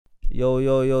Yo,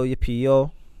 yippee,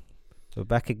 yo. We're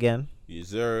back again. Yes,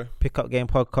 sir. Pick Up Game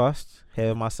Podcast. Here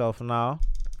with myself now.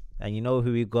 And you know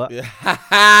who we got. You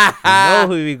know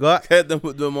who we got. Get them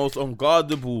with the most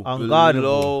unguardable,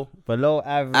 below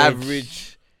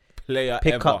average player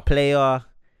pick ever. up player.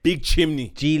 Big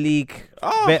chimney. G League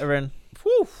veteran.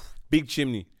 Whew. Big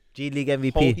chimney. G League Whole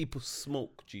MVP. heap of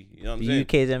smoke, G. You know what I'm The saying?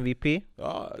 UK's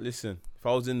MVP. Listen. If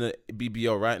I was in the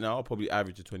BBL right now, I'll probably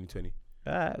average a 2020.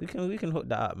 We can hook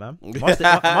that up, man.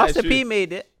 Master P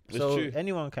made it. It's So true.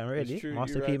 anyone can really. It's true.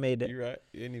 Master You're P right. made it. You're right.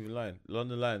 You ain't even lying.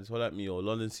 London Lions, holler at me, or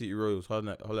London City Royals,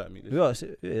 holler at me. We are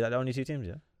the only two teams,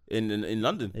 yeah? In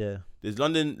London. Yeah. There's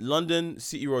London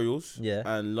City Royals Yeah.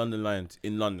 and London Lions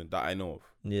in London that I know of.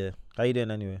 Yeah. How you doing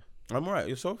anyway? I'm alright.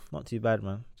 Yourself? Not too bad,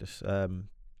 man. Just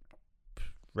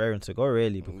raring to go,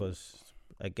 really, because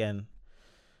again,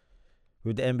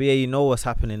 with the NBA, you know what's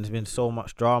happening. There's been so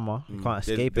much drama. You can't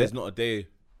escape There's it. not a day.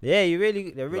 Yeah,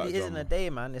 there really isn't drama. a day,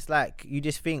 man. It's like you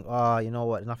just think, you know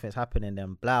what, nothing's happening.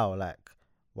 Then blow, like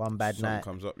one bad Something night.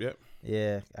 comes up. Yep.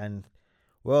 Yeah, and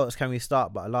where else can we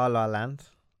start but La La Land?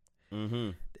 Mm-hmm.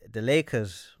 The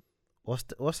Lakers.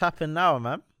 What's happened now,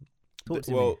 man? Talk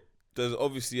to me. There's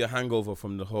obviously a hangover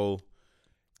from the whole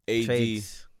AD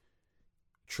Trades.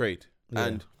 trade. Yeah.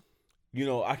 And, you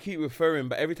know, I keep referring,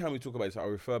 but every time we talk about this, I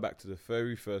refer back to the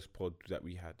very first pod that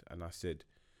we had. And I said,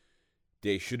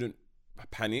 they shouldn't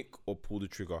panic or pull the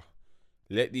trigger.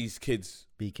 Let these kids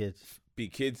Be kids.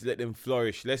 let them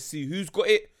flourish. Let's see who's got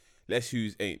it. Let's see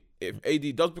who's ain't. If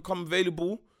AD does become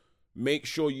available, make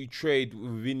sure you trade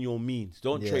within your means.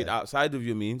 Don't trade outside of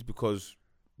your means, because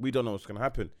we don't know what's going to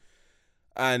happen.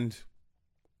 And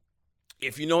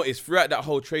if you notice, throughout that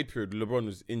whole trade period, LeBron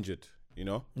was injured, you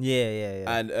know?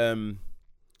 Yeah. And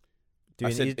I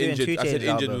said injured with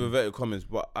album. inverted commas,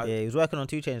 but He was working on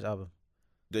 2 Chainz album.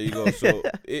 there you go.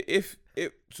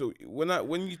 So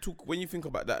when you think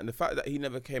about that, and the fact that he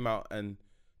never came out and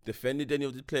defended any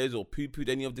of the players or poo-pooed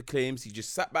any of the claims, he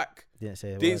just sat back,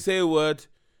 Didn't say a word.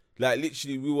 Like,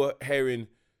 literally, we were hearing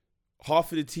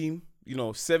half of the team, you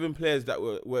know, 7 players that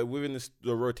were within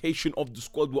the rotation of the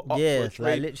squad were up for a trade,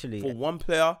 like literally for one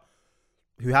player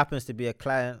who happens to be a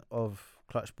client of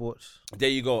Clutch Sports. There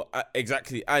you go.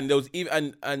 Exactly. And there was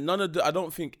even and none of the, I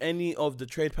don't think any of the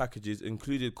trade packages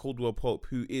included Caldwell Pope,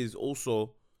 who is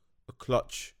also a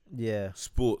Clutch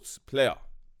Sports player.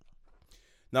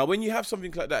 Now, when you have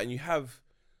something like that and you have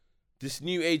this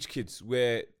new age kids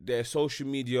where their social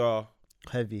media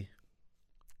Heavy.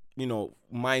 you know,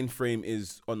 mind frame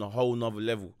is on a whole nother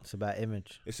level. It's about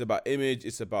image. It's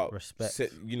about Respect.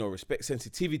 Respect,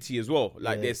 sensitivity as well.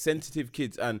 Like, they're sensitive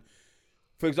kids. And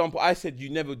for example, I said you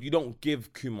don't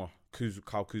give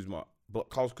Kyle Kuzma, but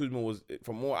Kyle Kuzma was,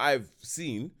 from what I've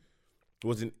seen,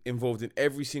 was involved in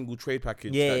every single trade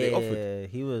package that they offered. Yeah,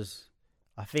 he was.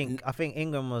 I think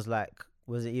Ingram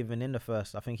was it even in the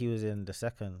first? I think he was in the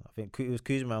second. I think it was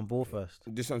Kuzma and Ball first.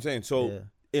 This is what I'm saying. So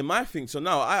in my thing, so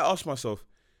now I ask myself,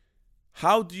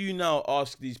 how do you now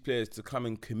ask these players to come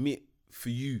and commit for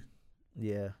you?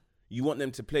 Yeah. You want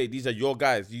them to play. These are your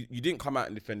guys. You didn't come out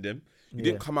and defend them. You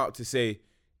didn't come out to say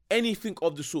anything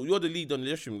of the sort. You're the lead on the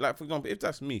dressing room. Like, for example, if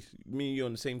that's me and you're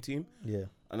on the same team,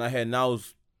 and I hear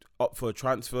Now's up for a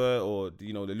transfer, or,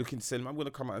 you know, they're looking to send him, I'm going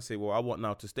to come out and say, well, I want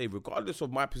Now to stay, regardless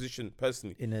of my position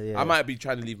personally. I might be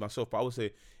trying to leave myself, but I would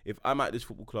say, if I'm at this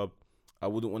football club, I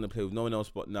wouldn't want to play with no one else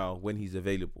but Now when he's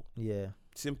available. Yeah.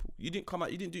 Simple. You didn't come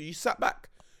out. You sat back.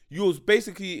 You was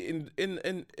basically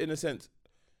in a sense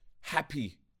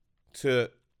happy to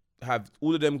have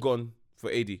all of them gone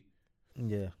for AD.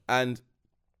 Yeah. And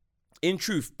in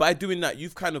truth, by doing that,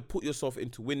 you've kind of put yourself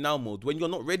into win now mode when you're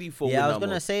not ready for win now mode. I was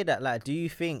gonna say that. Like, do you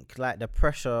think like the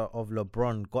pressure of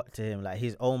LeBron got to him? Like,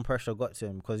 his own pressure got to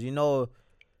him, because, you know,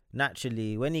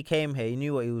 naturally when he came here, he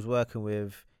knew what he was working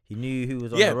with. He knew who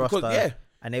was on the roster.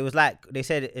 And it was like they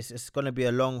said, it's gonna be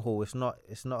a long haul. It's not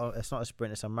a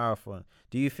sprint. It's a marathon.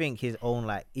 Do you think his own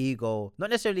like ego, not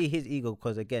necessarily his ego,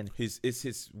 because again, it's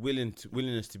his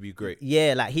willingness to be great.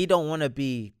 Yeah, like he don't want to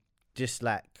be just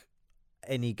like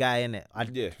any guy in it.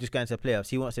 Just going to playoffs.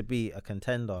 He wants to be a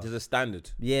contender. There's a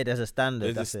standard. Yeah, there's a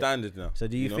standard. There's a standard now. So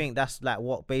do you think that's like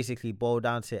what basically boiled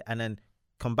down to it? And then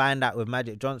combine that with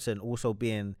Magic Johnson also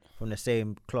being from the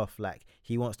same cloth. Like,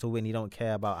 he wants to win. He don't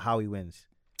care about how he wins.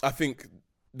 I think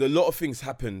a lot of things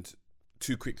happened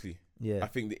too quickly. Yeah. I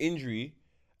think the injury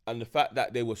and the fact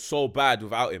that they were so bad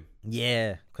without him.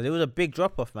 Yeah, because it was a big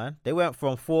drop off, man. They went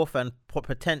from 4th and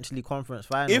potentially conference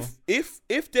final.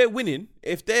 If they're winning,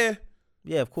 if they're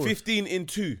of course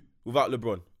 15-2 without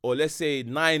LeBron, or let's say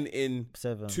 7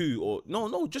 9-2, or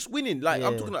no, just winning. Like,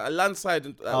 I'm talking about a landslide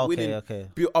and winning, okay.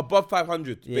 be above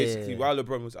 500 basically while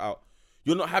LeBron was out.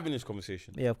 you're not having this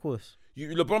conversation. Yeah, of course.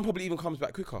 LeBron probably even comes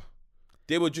back quicker.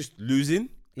 They were just losing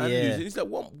and losing. It's like,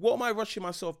 what am I rushing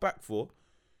myself back for?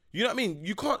 You know what I mean?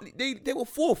 You can't. They were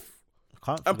fourth.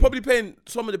 And probably playing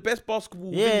some of the best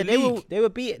basketball in the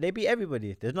league. They beat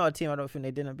everybody. There's not a team I don't think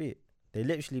they didn't beat. They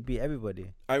literally beat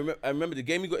everybody. I remember the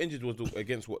game he got injured was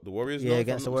against the Warriors. Yeah,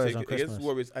 against the Warriors on Christmas. Against the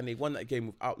Warriors, and they won that game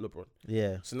without LeBron.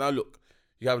 Yeah. So now look,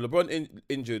 you have LeBron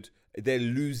injured. They're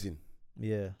losing.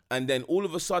 Yeah. And then all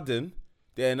of a sudden,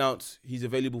 they announce he's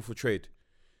available for trade.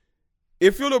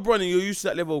 If you're LeBron and you're used to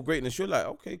that level of greatness, you're like,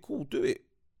 okay, cool, do it.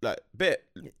 Like, bet.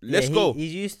 Let's go.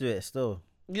 He's used to it still.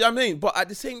 You know what I mean? But at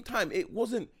the same time, this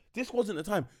wasn't the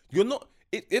time. You're not,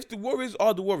 if the Warriors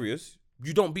are the Warriors,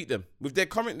 you don't beat them. With their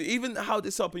current, even how they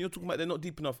set up, and you're talking about they're not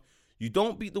deep enough, you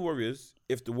don't beat the Warriors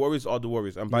if the Warriors are the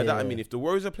Warriors. And by that, I mean, if the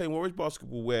Warriors are playing Warriors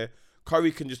basketball where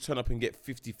Curry can just turn up and get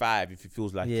 55 if he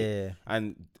feels like it.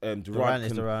 And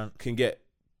Durant can get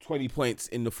 20 points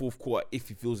in the fourth quarter if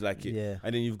he feels like it. Yeah.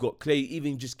 And then you've got Klay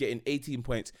even just getting 18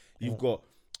 points. You've got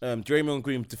Draymond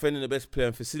Green defending the best player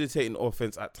and facilitating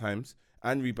offense at times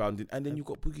and rebounding. And then you've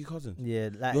got Boogie Cousins. Yeah,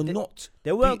 like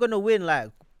they weren't going to win, like,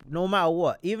 no matter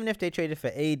what. Even if they traded for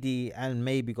AD and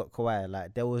maybe got Kawhi,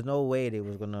 like, there was no way they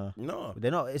was going to. No. They're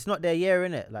not. It's not their year,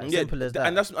 innit? Like, simple as that.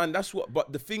 And that's what,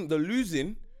 but the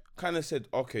losing kind of said,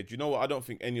 okay, do you know what? I don't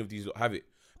think any of these have it.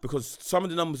 Because some of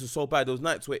the numbers are so bad. There was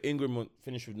nights where Ingram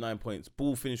finished with 9 points,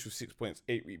 Ball finished with 6 points,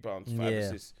 8 rebounds, 5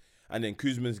 assists, and then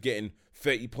Kuzma's getting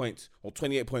 30 points or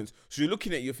 28 points. So you're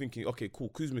looking at it, you're thinking, okay, cool,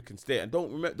 Kuzma can stay. And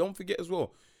don't forget as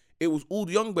well, it was all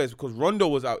the young boys because Rondo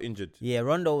was out injured. Yeah,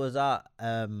 Rondo was out.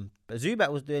 But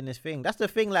Zubac was doing this thing. That's the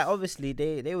thing. Like, obviously,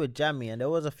 they were jammy, and there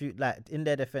was a few, like, in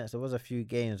their defense, there was a few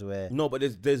games where. No, but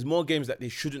there's more games that they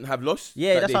shouldn't have lost.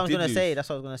 Yeah, that's what I was gonna say. That's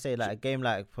what I was gonna say. Like a game,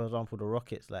 like, for example, the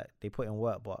Rockets. Like, they put in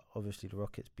work, but obviously the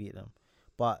Rockets beat them.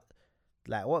 But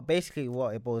like, what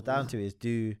it boils down to is,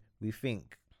 do we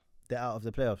think they're out of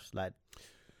the playoffs? Like.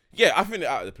 Yeah, I think they're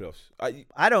out of the playoffs.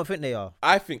 I don't think they are.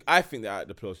 I think they're out of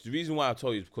the playoffs. The reason why I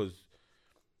told you is because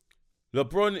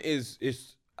LeBron is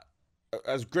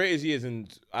as great as he is,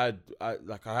 and I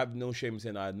have no shame in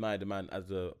saying I admire the man as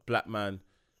a black man.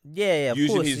 Yeah,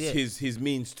 using of course, his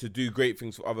means to do great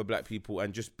things for other black people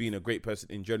and just being a great person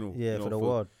in general. Yeah, for the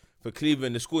world. For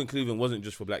Cleveland, the school in Cleveland wasn't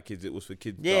just for black kids; it was for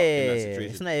kids. Yeah, in that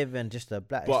situation. It's not even just a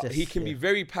black. But he can be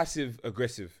very passive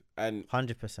aggressive and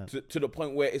 100% to the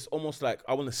point where it's almost like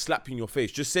I want to slap you in your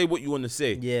face. Just say what you want to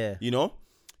say. Yeah, you know,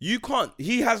 you can't.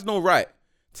 He has no right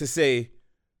to say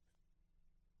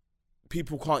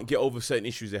people can't get over certain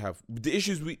issues they have. The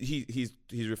issues he's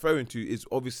referring to is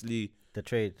obviously the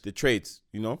trades.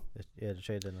 You know. The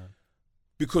trades.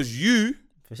 Because you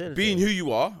being who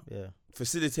you are,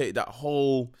 facilitate that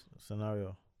whole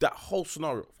scenario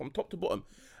from top to bottom,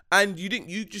 and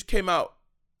you just came out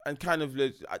and kind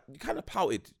of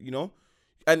pouted, you know,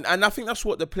 and I think that's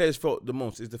what the players felt the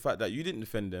most is the fact that you didn't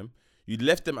defend them, you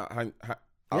left them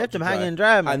hanging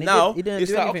dry, man. And now he didn't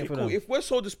it's do like, anything okay, for cool. them. If we're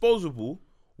so disposable,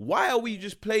 why are we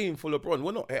just playing for LeBron?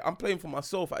 We're not. I'm playing for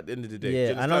myself at the end of the day.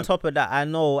 Yeah, and on top of that, I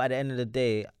know at the end of the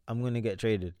day, I'm gonna get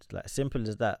traded. Like, simple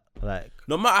as that. Like,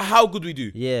 no matter how good we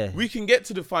do, we can get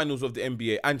to the finals of the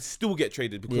NBA and still get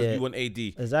traded because we want AD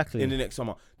exactly in the next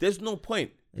summer. There's no point.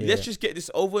 Let's just get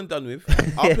this over and done with.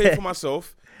 I'll play for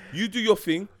myself. You do your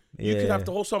thing. You can have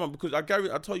the whole summer because I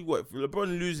tell you what, if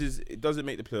LeBron loses, it doesn't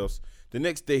make the playoffs. The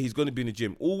next day he's going to be in the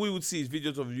gym. All we would see is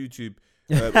videos of YouTube,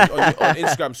 on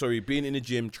Instagram, being in the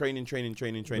gym, training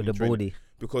with the body,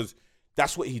 because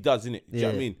that's what he does, isn't it? Do you know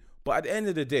what I mean? But at the end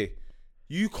of the day,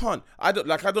 you can't. I don't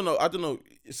know.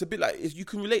 It's a bit like you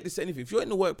can relate this to anything. If you're in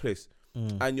the workplace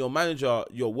and your manager,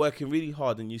 you're working really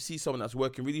hard, and you see someone that's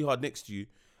working really hard next to you,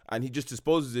 and he just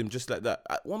disposes him just like that.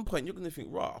 At one point, you're gonna think,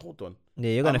 right, hold on.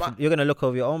 Yeah, you're gonna look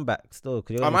over your own back still.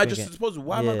 Am I just disposable?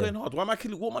 Why am I going hard? What am I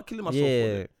killing myself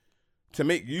for? To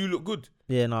make you look good.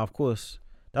 Yeah, no, of course.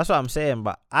 That's what I'm saying.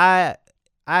 But I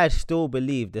still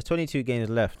believe there's 22 games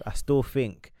left. I still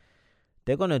think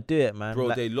they're gonna do it, man.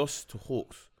 Bro, they lost to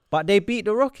Hawks, but they beat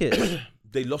the Rockets.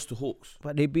 They lost to Hawks,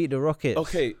 but they beat the Rockets.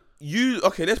 Okay.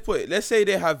 Let's say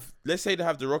they have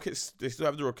the Rockets. They still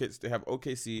have the Rockets. They have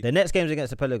OKC. The next game's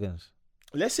against the Pelicans.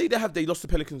 Let's say they lost the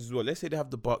Pelicans as well. Let's say they have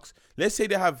the Bucks. Let's say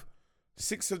they have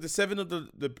 6 of the 7 of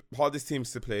the hardest teams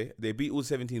to play. They beat all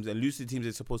 7 teams and lose to the teams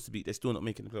they're supposed to beat. They're still not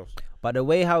making the playoffs. But the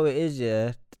way how it is,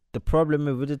 the problem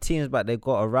with the teams that they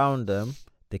got around them,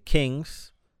 the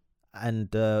Kings, and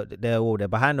they're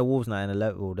behind the Wolves now in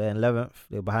 11th. They're in 11th.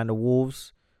 They're behind the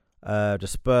Wolves, the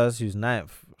Spurs, who's 9th,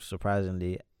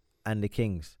 surprisingly, and the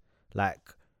Kings.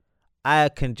 Like, I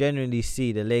can genuinely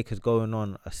see the Lakers going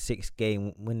on a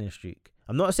 6-game winning streak.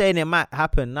 I'm not saying it might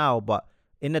happen now, but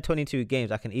in the 22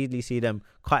 games, I can easily see them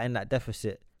cutting that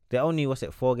deficit. They're only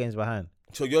 4 games behind.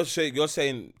 So you're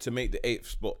saying to make the 8th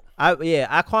spot?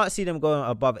 I can't see them going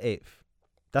above 8th.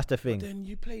 That's the thing. But then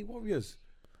you play Warriors.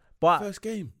 First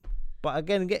game. But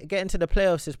again, getting to the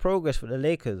playoffs is progress for the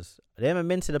Lakers. They haven't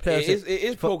been to the playoffs. It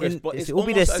is progress, but it will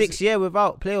be their 6th year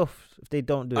without playoffs if they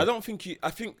don't do it. I don't think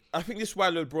I think this is why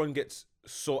LeBron gets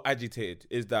so agitated,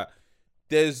 is that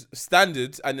there's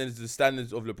standards and then there's the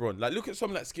standards of LeBron. Like, look at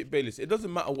someone like Skip Bayless. It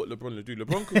doesn't matter what LeBron will do.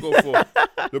 LeBron could go for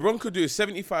LeBron could do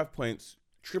 75 points,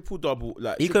 triple double.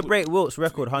 Like he could break Wilt's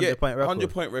record, 100-point record.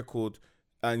 100-point record,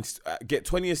 and get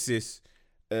 20 assists,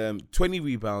 20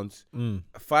 rebounds,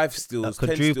 5 steals,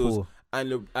 10 steals,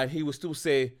 and he will still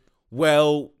say,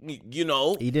 well, you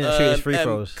know, he didn't shoot his free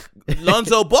throws.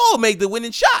 Lonzo Ball made the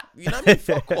winning shot. You know what I mean?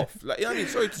 Fuck off. Like, you know what I mean?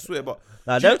 Sorry to swear, but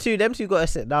them two got to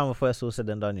sit down before it's all said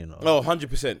and done. You know? Oh,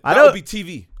 100%. That would be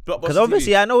TV. Because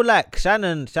obviously, I know like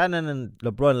Shannon and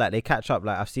LeBron, like they catch up.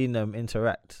 Like I've seen them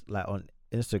interact like on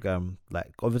Instagram.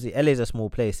 Like obviously, LA's a small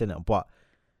place, isn't it? But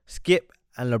Skip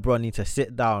and LeBron need to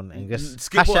sit down and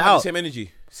just hash it out. The same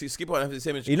energy. Skip won't have the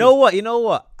same energy. You know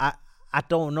what? I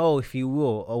don't know if he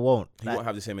will or won't. He won't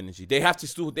have the same energy. They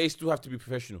still have to be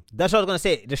professional. That's what I was gonna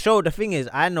say. The thing is,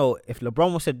 I know if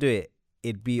LeBron was to do it,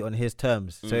 it'd be on his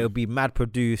terms. So it'll be mad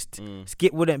produced.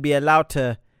 Skip wouldn't be allowed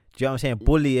to, do you know what I'm saying,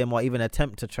 bully him or even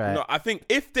attempt to try. No, I think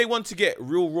if they want to get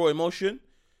real raw emotion,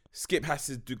 Skip has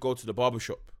to go to the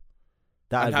barbershop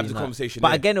and have the conversation. But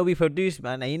there. Again, it'll be produced,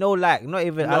 man. And you know, like, not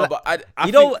even. No,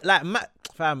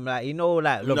 fam, like, you know,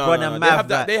 like LeBron and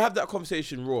Mav. They have that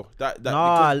conversation raw.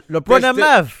 LeBron and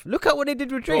Mav. Look at what they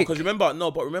did with Drake. Because remember,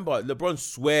 LeBron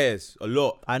swears a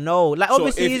lot. I know. Like, so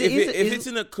obviously, if it's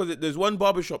in because there's one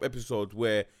barbershop episode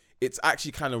where it's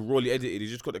actually kind of rawly edited. He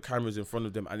just got the cameras in front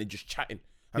of them and they're just chatting.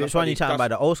 And which one you chatting about,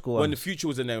 the old school one? When the Future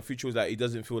was in there, Future was like, he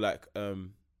doesn't feel like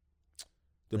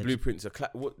the blueprints are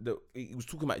he was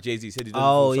talking about Jay-Z. He said he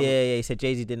doesn't he said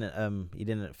Jay-Z didn't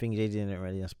Jay-Z didn't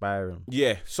really inspire him.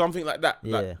 Yeah, something like that.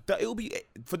 Yeah. Like, that it'll be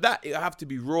for that, it have to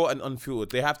be raw and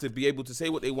unfiltered. They have to be able to say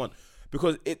what they want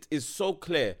because it is so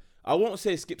clear. I won't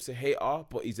say Skip's a hater,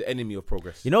 but he's an enemy of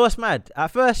progress. You know what's mad?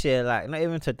 At first, like, not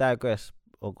even to digress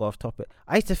or go off topic,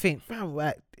 I used to think, fam,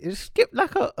 like, is Skip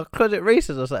like a closet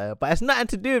racist or something? But it's nothing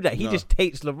to do with that. He just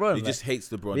hates LeBron. He just hates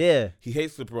LeBron. Yeah. He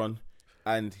hates LeBron,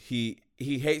 and he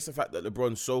hates the fact that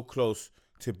LeBron's so close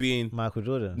to being Michael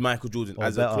Jordan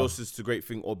as the closest to great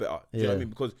thing or better. Do you know what I mean?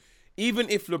 Because even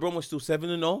if LeBron was still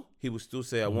 7-0, he would still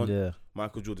say, I want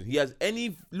Michael Jordan. He has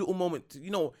any little moment,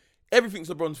 everything's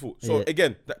LeBron's fault. So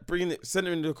again,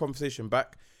 centering the conversation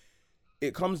back,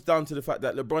 it comes down to the fact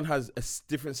that LeBron has a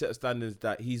different set of standards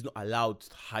that he's not allowed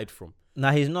to hide from.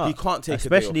 No, he's not. He can't take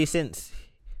especially since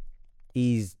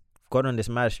he's gone on this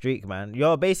mad streak, man. You're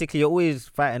always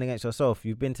fighting against yourself.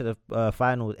 You've been to the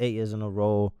finals 8 years in a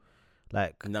row.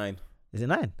 Like 9. Is it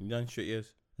 9? 9 straight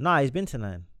years. Nah, he's been to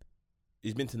 9.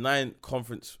 He's been to 9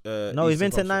 conference. No, he's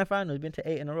been to 9 finals. He's been to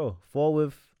 8 in a row. 4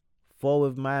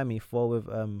 with Miami, 4 with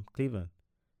Cleveland.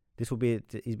 This will be.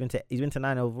 He's been to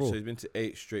 9 overall. So he's been to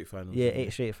 8 straight finals. Yeah,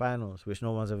 8 straight finals, which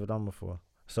no one's ever done before.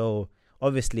 So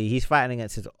obviously he's fighting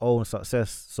against his own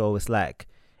success. So it's like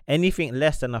anything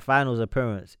less than a finals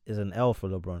appearance is an L for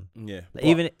LeBron. Yeah. Like,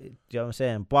 you know what I'm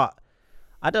saying? But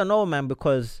I don't know, man,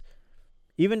 because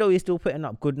even though he's still putting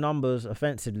up good numbers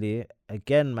offensively,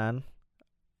 again, man,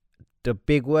 the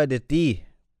big word is D.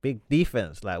 Big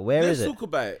defense. Like, Let's talk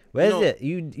about it. Where is it?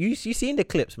 You seen the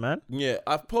clips, man? Yeah,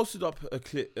 I've posted up a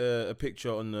clip, a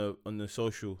picture on the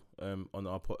social, on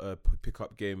our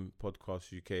Pickup Game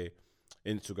Podcast UK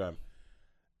Instagram,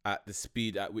 at the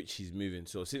speed at which he's moving.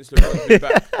 So since LeBron's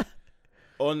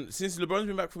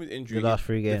been back from his injury, the last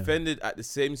 3 games, defended at the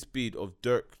same speed of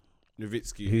Dirk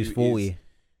Nowitzki, who's 40,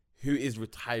 who is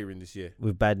retiring this year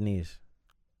with bad knees,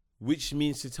 which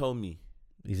means to tell me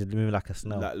he's moving like a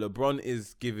snail. Like LeBron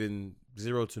is giving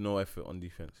 0 to no effort on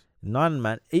defense. None,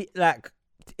 man. Like,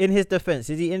 in his defense,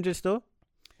 is he injured still?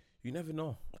 You never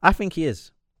know. I think he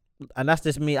is, and that's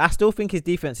just me. I still think his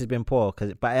defense has been poor,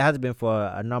 but it has been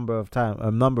for a number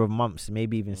of months,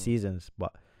 maybe even seasons.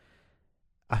 But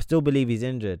I still believe he's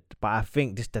injured. But I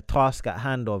think just the task at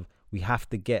hand of we have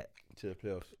to get to the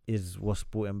playoffs is what's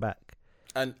brought him back.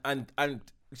 And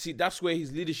see, that's where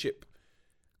his leadership,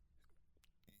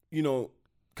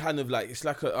 kind of like, it's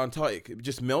like Antarctic. It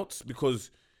just melts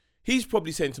because he's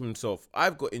probably saying to himself,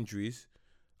 I've got injuries.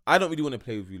 I don't really want to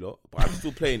play with you lot, but I'm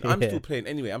still playing. I'm still playing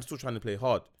anyway. I'm still trying to play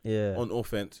hard on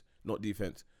offense, not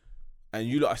defense. And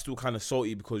you lot are still kind of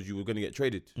salty because you were going to get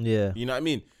traded. Yeah. You know what I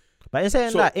mean? But in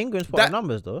saying that, England's put up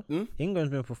numbers though.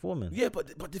 England's been performing. Yeah,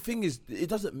 but the thing is, it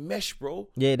doesn't mesh, bro.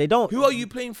 Yeah, they don't. Who are you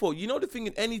playing for? You know the thing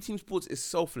in any team sports is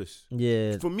selfless.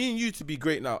 Yeah. For me and you to be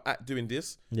great now at doing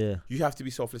this, you have to be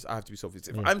selfless. I have to be selfless.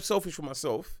 If I'm selfish for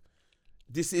myself,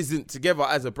 this isn't together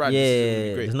as a brand. Yeah, this isn't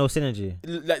really great. There's no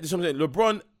synergy. Like this, what I'm saying.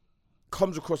 LeBron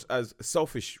comes across as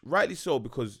selfish, rightly so,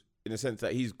 because in a sense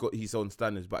that he's got his own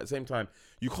standards. But at the same time,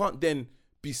 you can't then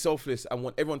be selfless and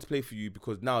want everyone to play for you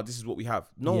because now this is what we have.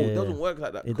 No, it doesn't work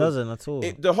like that. It doesn't at all.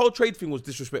 The whole trade thing was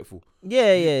disrespectful.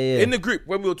 Yeah. In the group,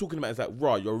 when we were talking about it, it's like,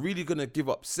 raw, you're really going to give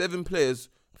up 7 players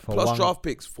plus draft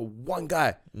picks for one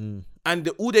guy. And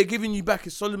all they're giving you back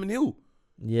is Solomon Hill.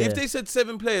 Yeah. If they said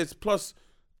 7 players plus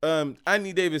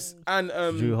Anthony Davis and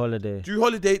Drew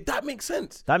Holiday, that makes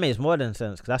sense. That makes more than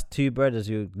sense because that's 2 brothers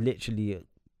who literally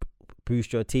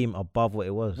boost your team above what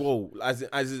it was. Whoa, as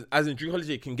in Drew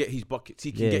Holiday can get his buckets.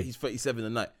 He can get his 37 a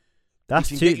night.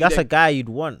 That's a guy you'd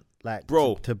want, like,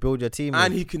 bro, to build your team.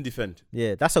 And with. He can defend.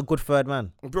 Yeah, that's a good third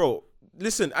man. Bro,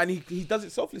 listen, and he does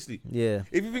it selflessly. Yeah.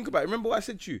 If you think about it, remember what I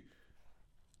said to you?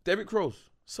 Derrick Rose,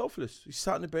 selfless. He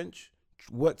sat on the bench,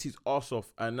 worked his ass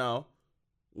off, and now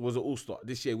was an all-star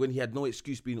this year when he had no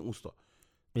excuse being an all-star.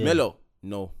 Yeah. Melo,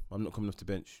 no, I'm not coming off the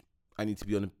bench. I need to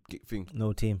be on the thing.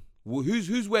 No team. Well,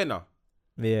 who's where now?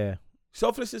 Yeah.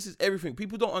 Selflessness is everything.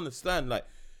 People don't understand. Like,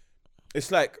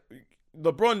 it's like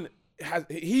LeBron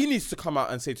he needs to come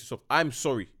out and say to himself, I'm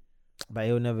sorry. But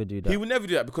he'll never do that. He will never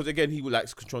do that because, again, he would like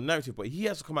to control narrative. But he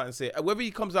has to come out and say, whether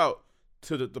he comes out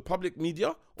to the public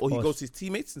media or he goes to his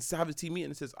teammates and have a team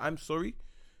meeting and says, I'm sorry.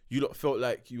 You lot felt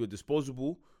like you were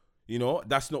disposable. You know,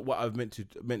 that's not what I've meant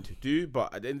to do.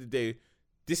 But at the end of the day,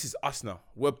 this is us now.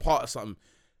 We're part of something.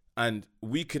 And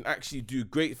we can actually do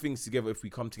great things together if we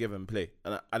come together and play.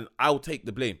 And I'll take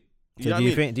the blame. Do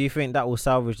you think that will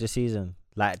salvage the season?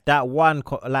 Like that one,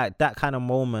 like that kind of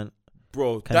moment,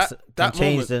 bro. Can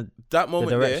change the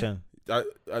direction. There,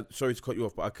 sorry to cut you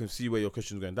off, but I can see where your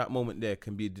question's going. That moment there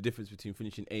can be the difference between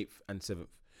finishing 8th and 7th.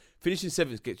 Finishing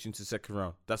 7th gets you into the second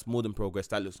round. That's more than progress.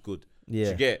 That looks good.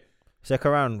 Yeah. You get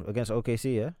second round against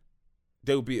OKC. Yeah,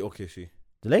 they'll beat OKC.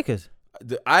 The Lakers.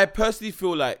 I personally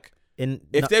feel like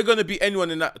if they're gonna beat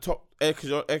anyone in that top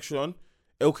echelon,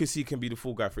 LKC can be the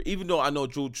full guy for it. Even though I know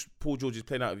Paul George is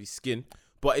playing out of his skin,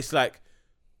 but it's like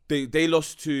they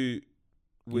lost to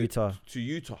Utah.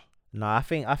 No, I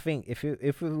think if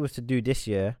it was to do this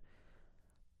year,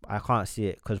 I can't see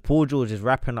it because Paul George is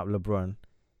wrapping up LeBron,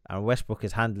 and Westbrook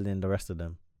is handling the rest of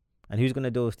them. And who's gonna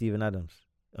deal with Steven Adams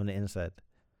on the inside?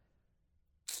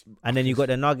 And then you got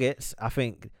the Nuggets. I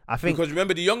think because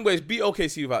remember the young boys beat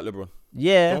OKC without LeBron.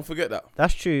 Yeah, don't forget that.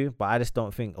 That's true, but I just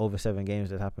don't think over 7 games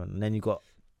that happen. And then you got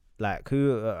like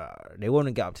they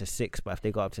won't get up to 6, but if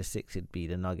they got up to 6, it'd be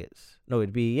the Nuggets. No,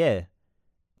 it'd be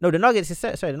No, the Nuggets is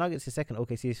the Nuggets is second,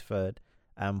 OKC is third,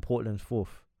 and Portland's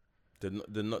fourth.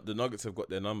 The Nuggets have got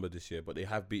their number this year, but they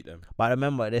have beat them. But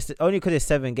remember, only because it's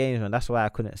 7 games, man. That's why I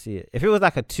couldn't see it. If it was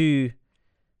like a 2,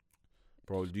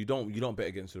 bro, you don't bet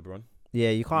against LeBron.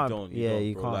 Yeah, you can't.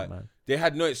 You bro. can't, like, man. They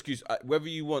had no excuse. Whether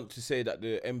you want to say that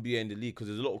the NBA and the league, because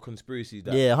there's a lot of conspiracies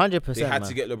that 100%. They had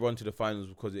to get LeBron to the finals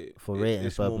because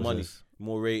it's more money,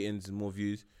 more ratings, and more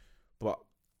views. But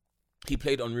he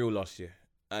played unreal last year,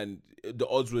 and the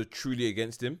odds were truly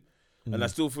against him. And I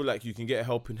still feel like you can get a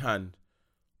helping hand,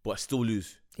 but still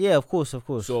lose. Yeah, of course.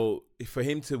 So for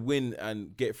him to win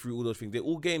and get through all those things,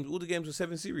 all the games were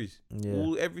 7 series.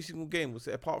 Yeah. Every single game was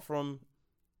apart from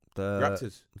the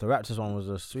Raptors. The Raptors one was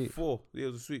a sweep. 4. Yeah,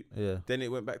 it was a sweep. Yeah. Then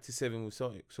it went back to 7 with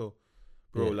Celtic. So,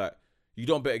 bro, like, you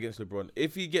don't bet against LeBron.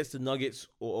 If he gets the Nuggets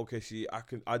or OKC,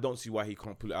 I don't see why he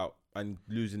can't pull it out and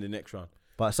lose in the next round.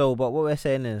 But what we're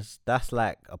saying is that's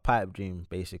like a pipe dream,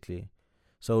 basically.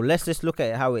 So let's just look at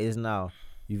it how it is now.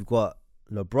 You've got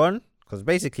LeBron, because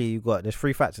basically there's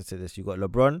 3 factors to this. You got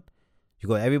LeBron, you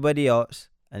got everybody else,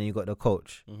 and you got the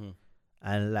coach. Mm-hmm.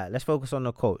 And like, let's focus on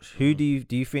the coach. Who do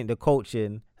you think the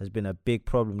coaching has been a big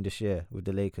problem this year with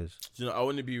the Lakers? You know, I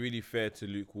want to be really fair to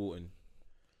Luke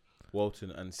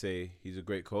Walton and say he's a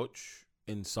great coach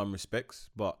in some respects,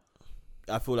 but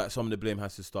I feel like some of the blame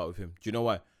has to start with him. Do you know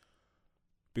why?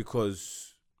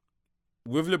 Because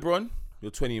with LeBron,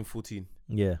 you're 20-14.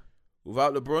 Yeah.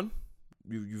 Without LeBron,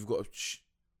 you've got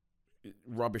a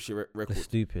rubbish record. It's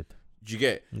stupid. Do you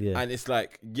get it? Yeah. And it's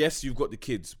like, yes, you've got the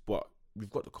kids, but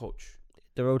we've got the coach.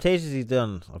 The rotations he's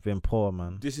done have been poor,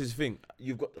 man. This is the thing.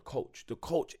 You've got the coach. The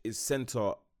coach is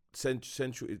central,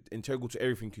 integral to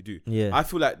everything you do. Yeah. I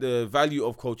feel like the value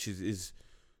of coaches is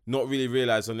not really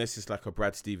realized unless it's like a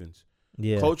Brad Stevens.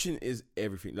 Yeah. Coaching is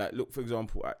everything. Like, look, for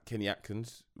example, at Kenny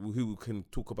Atkins, who we can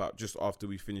talk about just after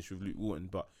we finish with Luke Walton.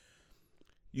 But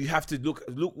you have to look.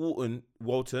 Luke Walton.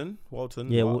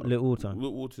 Yeah, Luke Walton.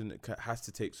 Luke Walton has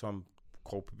to take some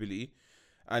culpability,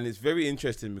 and it's very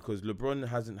interesting because LeBron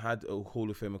hasn't had a Hall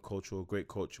of Famer coach or a great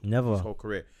coach never his whole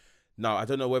career. Now I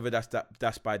don't know whether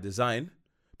that's by design,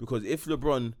 because if you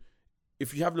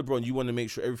have LeBron, you want to make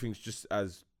sure everything's just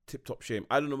as tip top shape.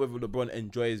 I don't know whether LeBron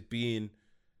enjoys being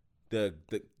the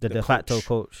de facto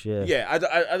coach. Yeah. I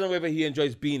don't know whether he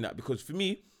enjoys being that, because for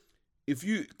me, cause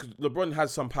LeBron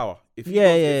has some power. If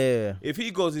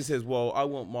he goes and says, "Well, I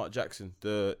want Mark Jackson,"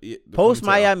 the post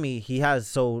Miami, he has.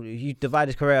 So you divide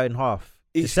his career in half.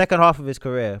 The second half of his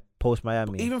career post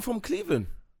Miami, even from Cleveland.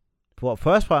 What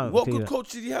first part? What good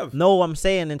coach did he have? No, I'm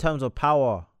saying in terms of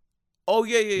power. Oh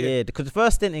yeah. Because the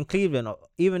first stint in Cleveland,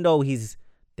 even though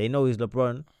they know he's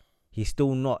LeBron, he's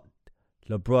still not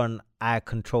LeBron. I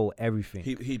control everything.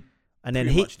 He and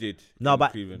then much did. No,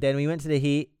 but Cleveland. Then we went to the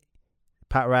Heat.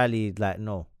 Pat Riley like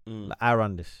no, like, I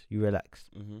run this. You relax.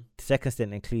 Mm-hmm. The second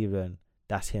stint in Cleveland,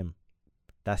 that's him.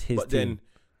 That's his. But team. Then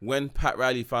when Pat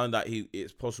Riley found out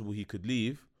it's possible he could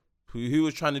leave, who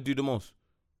was trying to do the most?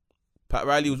 Pat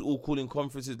Riley was all calling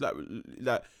conferences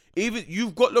like even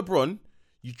you've got LeBron,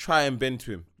 you try and bend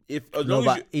to him.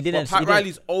 Pat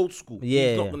Riley's old school.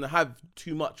 Yeah, he's not gonna have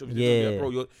too much of it. Yeah,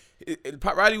 bro.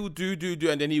 Pat Riley will do,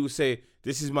 and then he will say,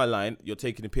 "This is my line. You're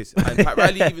taking the piss." And Pat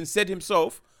Riley even said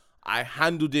himself, "I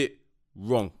handled it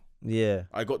wrong. Yeah,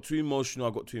 I got too emotional.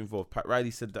 I got too involved." Pat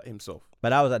Riley said that himself.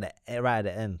 But that was right at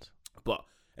the end. But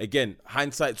again,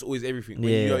 hindsight's always everything.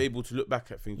 When you're able to look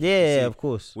back at things. Yeah, of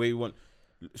course. Where you want.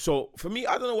 So for me,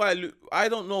 I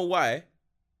don't know why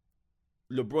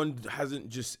LeBron hasn't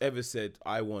just ever said,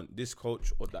 "I want this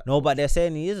coach or that." No, but they're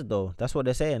saying he is though. That's what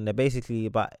they're saying. They're basically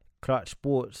about Clutch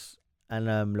Sports and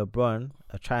LeBron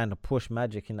are trying to push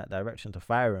Magic in that direction to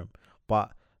fire him.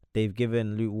 But they've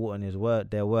given Luke Walton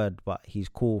their word. But he's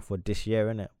cool for this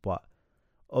year, innit? But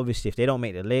obviously, if they don't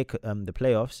make the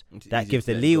playoffs, that gives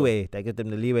the leeway. That gives them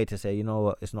the leeway to say, you know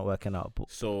what, it's not working out.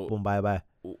 So boom, bye.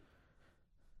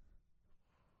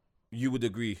 You would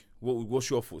agree. What's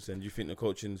your thoughts then? Do you think the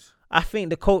coaching's... I think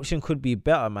the coaching could be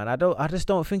better, man. I just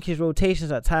don't think his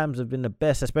rotations at times have been the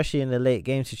best, especially in the late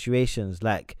game situations.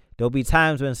 Like, there'll be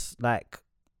times when, like,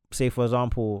 say, for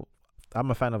example,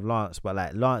 I'm a fan of Lance, but,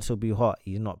 like, Lance will be hot.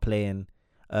 He's not playing.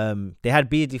 They had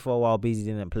Beasley for a while. Beasley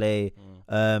didn't play.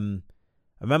 I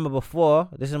remember before,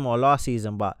 this is more last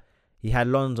season, but he had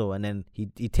Lonzo, and then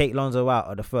he'd take Lonzo out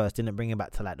of the first, didn't bring him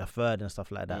back to, like, the third and stuff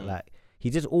like that. Like,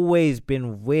 he's just always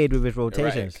been weird with his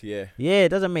rotations. Erratic, yeah, it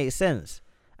doesn't make sense.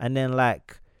 And then,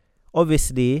 like,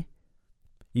 obviously,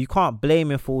 you can't blame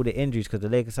him for all the injuries because the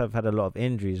Lakers have had a lot of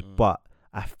injuries. But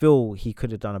I feel he could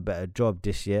have done a better job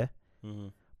this year. Mm-hmm.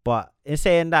 But in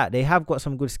saying that, they have got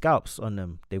some good scalps on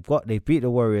them. They beat the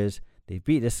Warriors, they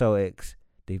beat the Celtics,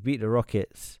 they beat the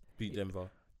Rockets, beat Denver.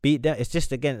 It's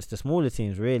just against the smaller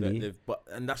teams, really.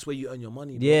 And that's where you earn your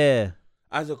money, bro. Yeah.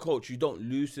 As a coach, you don't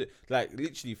lose it. Like,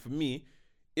 literally, for me,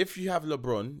 if you have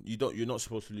LeBron, you're not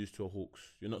supposed to lose to a Hawks.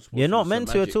 You're not meant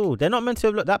to at all. They're not meant to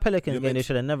have lost. That Pelicans game, they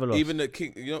should have never lost. Even the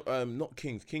Kings, not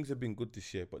Kings. Kings have been good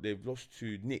this year, but they've lost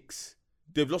to Knicks.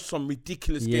 They've lost some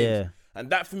ridiculous games. And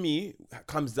that, for me,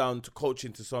 comes down to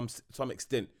coaching to some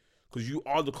extent. Because you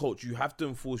are the coach. You have to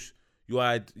enforce you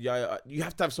have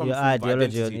to have some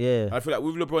ideology. Identity. I feel like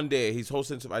with LeBron there, his whole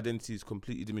sense of identity is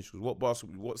completely diminished.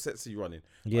 What sets are you running?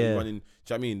 Yeah. Are you running?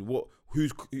 Do you know what I mean?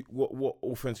 What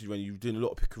offense are you running? You're doing a lot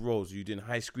of pick and rolls. You're doing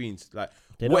high screens. Like,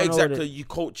 what exactly are you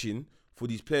coaching for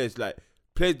these players? Like,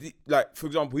 for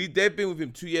example, they've been with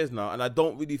him 2 years now, and I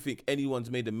don't really think anyone's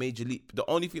made a major leap. The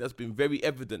only thing that's been very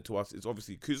evident to us is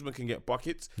obviously Kuzma can get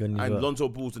buckets, and Lonzo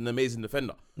Ball's an amazing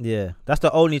defender. Yeah, that's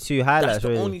the only two highlights.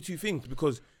 That's the only two things,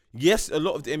 because yes, a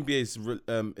lot of the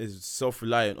NBA is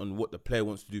self-reliant on what the player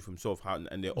wants to do for himself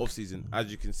and their off-season,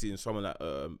 as you can see in someone like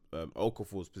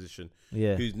Okafor's position,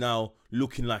 who's now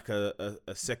looking like a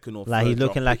second or like he's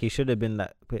looking like he should have been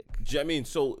that quick. Do you know what I mean?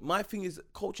 So my thing is,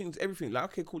 coaching is everything. Like,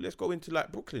 okay, cool, let's go into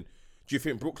like Brooklyn. Do you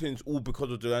think Brooklyn's all because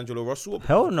of D'Angelo Russell?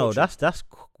 Hell no, that's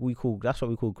what we call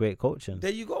great coaching. There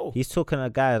you go. He's talking a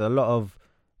guy with a lot of,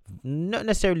 not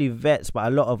necessarily vets, but a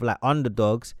lot of like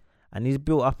underdogs. And he's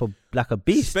built up a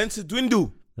beast. Spencer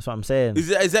Dwindle. That's what I'm saying. Is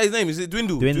that his name? Is it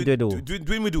Dwindle?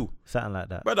 Dwindle. Something like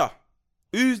that. Brother,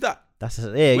 who's that?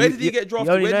 Where did he get drafted?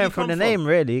 You only know him from the name,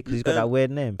 really, because he's got that weird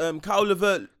name. Kyle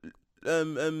LeVert. The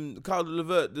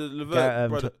LeVert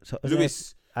brother.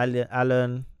 Lewis.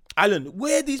 Allen.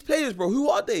 Where are these players, bro? Who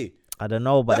are they? I don't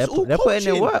know, but they're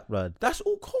putting in work, bro. That's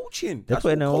all coaching. They're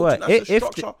putting in work. That's a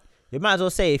structure. You might as well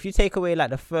say, if you take away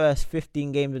like the first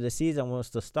 15 games of the season wants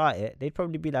to start it, they'd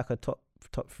probably be like a top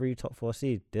 3, top 4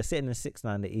 seed. They're sitting in 6th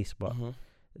now in the East, but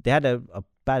they had a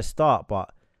bad start,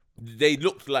 but they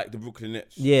looked like the Brooklyn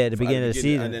Nets. Yeah, the beginning of the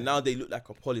season. And then now they look like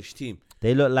a polished team.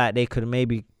 They look like they could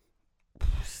maybe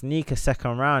sneak a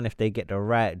second round if they get the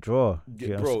right draw.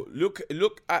 Bro, look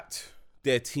at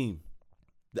their team.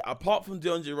 Apart from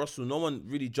DeAndre Russell, no one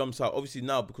really jumps out. Obviously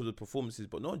now because of performances,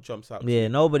 but no one jumps out. Yeah,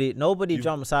 nobody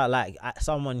jumps out like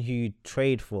someone who you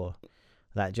trade for.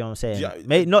 Like, do you know what I'm saying?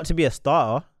 Maybe not to be a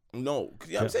starter. No,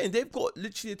 I'm saying they've got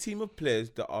literally a team of players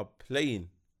that are playing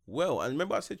well. And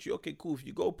remember I said to you, okay, cool, if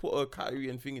you go put a Kyrie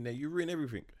and thing in there, you ruin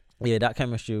everything. Yeah, that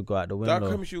chemistry will go out the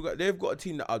window. They've got a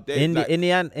team that are there.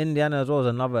 Indiana as well is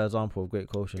another example of great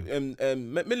coaching.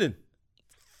 McMillan,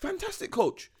 fantastic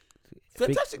coach.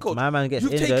 My man gets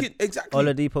injured. Exactly.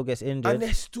 Oladipo gets injured. And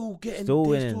they're still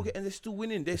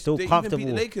winning. They're still comfortable. Even beat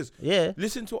the Lakers. Yeah.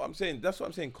 Listen to what I'm saying. That's what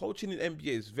I'm saying. Coaching in NBA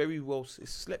is very well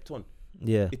slept on.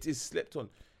 Yeah. It is slept on.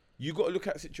 You got to look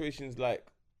at situations like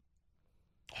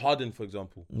Harden, for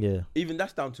example. Yeah. Even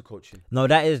that's down to coaching. No,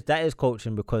 that is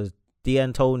coaching because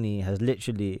D'Antoni has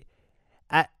literally,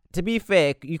 to be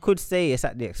fair, you could say it's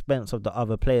at the expense of the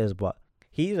other players, but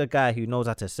he's a guy who knows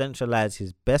how to centralize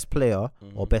his best player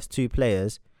or best two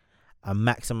players and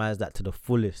maximize that to the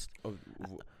fullest.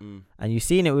 And you've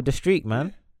seen it with the streak,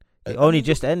 man. Yeah. It only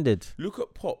just ended. Look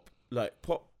at Pop. Like,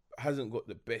 Pop hasn't got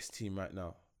the best team right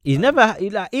now. He's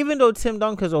even though Tim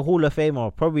Duncan's a Hall of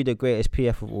Famer, probably the greatest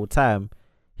PF of all time,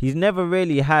 he's never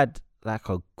really had like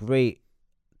a great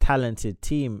talented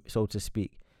team, so to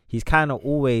speak. He's kind of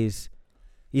always...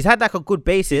 He's had like a good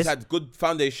basis. He's had good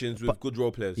foundations with good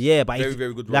role players. Yeah, but very,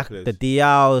 very good role players. The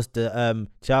Dials, the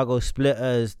Thiago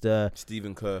Splitters, the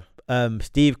Stephen Kerr.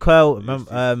 Steve Kerr,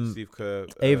 Steve Kerr,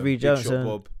 Avery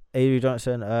Johnson,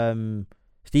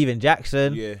 Steven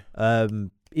Jackson,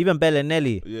 even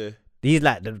Bellinelli. Yeah. He's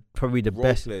like probably the role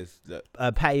best players.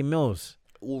 Patty Mills.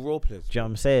 All role players. Do you know what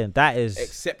I'm saying? That is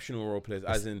exceptional role players,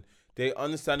 as in they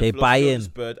understand the philosophy of the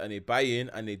Spurs and they buy in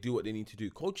and they do what they need to do.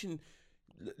 Coaching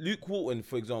Luke Walton,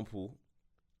 for example,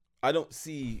 I don't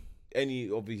see any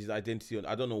of his identity on.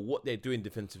 I don't know what they're doing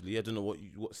defensively. I don't know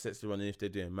what sets they're running, if they're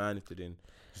doing man, if they're doing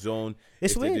zone.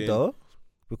 It's weird though,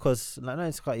 because not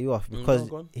to cut you off, because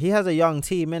he has a young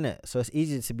team in it, so it's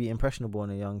easy to be impressionable on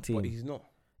a young team. But he's not.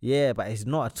 Yeah, but he's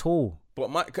not at all.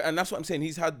 And that's what I'm saying.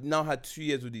 He's now had 2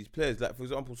 years with these players. Like, for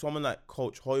example, someone like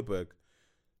Coach Hoiberg,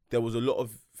 there was a lot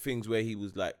of things where he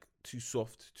was like too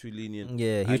soft, too lenient.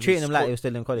 Yeah, he was treating him like he was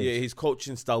still in college. Yeah, his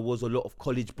coaching style was a lot of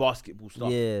college basketball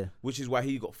stuff. Yeah, which is why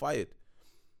he got fired.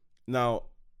 Now,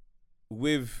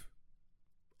 with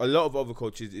a lot of other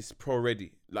coaches, it's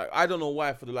pro-ready. Like, I don't know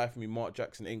why, for the life of me, Mark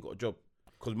Jackson ain't got a job.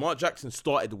 Because Mark Jackson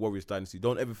started the Warriors dynasty.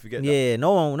 Don't ever forget that. Yeah,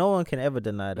 no one can ever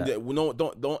deny that. Yeah, well,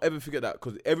 don't ever forget that,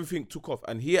 because everything took off.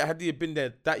 And had he been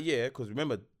there that year, because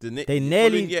remember, the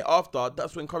following year after,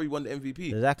 that's when Curry won the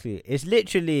MVP. Exactly. It's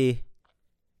literally,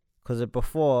 because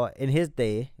before, in his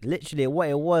day, literally what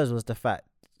it was the fact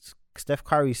Steph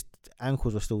Curry's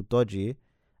ankles were still dodgy.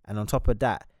 And on top of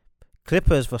that,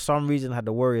 Clippers, for some reason, had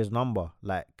the Warriors number.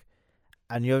 Like,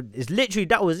 and it's literally,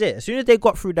 that was it. As soon as they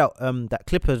got through that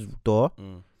Clippers door,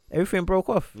 everything broke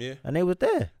off. Yeah. And they were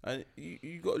there. And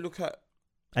you got to look at...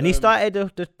 And he started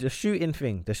the shooting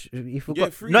thing. He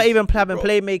forgot. Yeah, not even having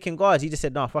playmaking guards. He just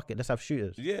said, "No, fuck it, let's have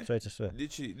shooters." Yeah. Sorry to swear.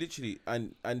 Literally.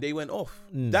 And they went off.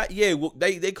 That year,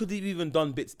 they could have even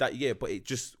done bits that year, but it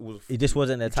just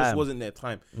wasn't their time. It just wasn't their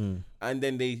time. And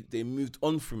then they moved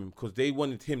on from him, because they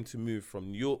wanted him to move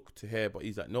from New York to here, but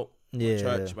he's like, nope.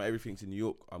 My everything's in New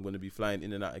York. I'm going to be flying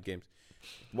in and out of games.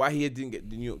 Why he didn't get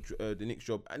the Knicks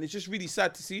job, and it's just really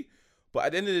sad to see. But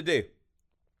at the end of the day,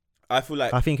 I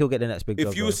think he'll get the next big job.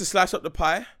 If you was to slice up the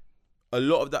pie, a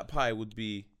lot of that pie would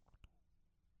be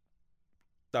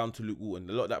down to Luke Walton.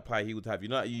 A lot of that pie he would have. You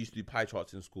know, you used to do pie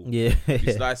charts in school. Yeah. If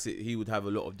you slice it, he would have a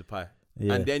lot of the pie.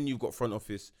 Yeah. And then you've got front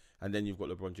office, and then you've got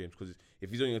LeBron James. Because if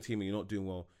he's on your team and you're not doing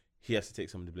well, he has to take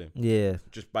some of the blame. Yeah.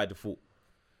 Just by default.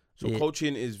 So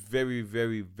coaching is very,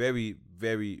 very, very,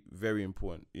 very, very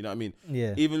important. You know what I mean?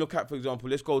 Yeah. Even look at, for example,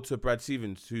 let's go to Brad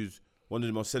Stevens, who's one of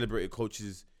the most celebrated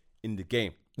coaches in the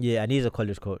game. Yeah, and he's a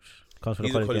college coach.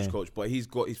 He's a college coach, but he's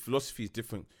got his philosophy is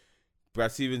different.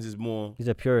 Brad Stevens is more... He's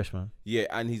a purist, man. Yeah,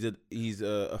 and he's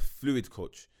a fluid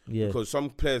coach. Yeah. Because some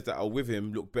players that are with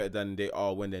him look better than they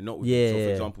are when they're not with him. So,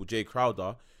 for example, Jay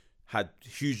Crowder had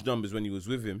huge numbers when he was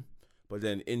with him, but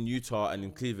then in Utah and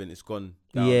in Cleveland, it's gone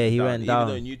down. Yeah, he went down. Even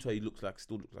though in Utah, he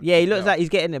still looks like... Yeah, he looks like he's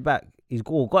getting it back. He's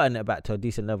gotten it back to a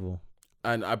decent level.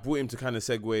 And I brought him to kind of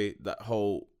segue that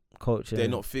whole... Coaching. They're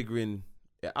not figuring...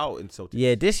 out in Celtics.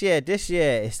 Yeah, this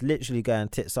year it's literally going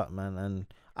tits up, man, and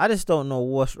I just don't know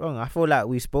what's wrong. I feel like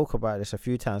we spoke about this a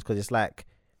few times, because it's like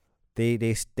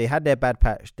they had their bad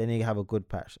patch, then they have a good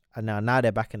patch, and now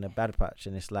they're back in the bad patch,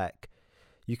 and it's like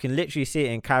you can literally see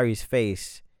it in Kyrie's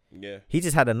face. Yeah. He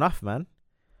just had enough, man.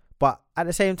 But at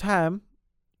the same time,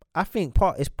 I think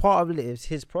part of it is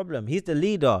his problem. He's the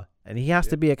leader, and he has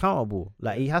to be accountable.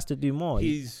 Like, he has to do more.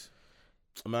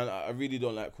 Man, I really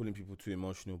don't like calling people too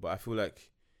emotional, but I feel like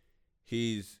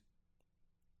his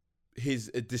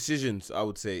decisions, I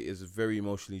would say, is very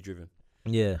emotionally driven.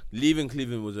 Yeah. Leaving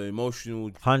Cleveland was an emotional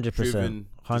 100%, driven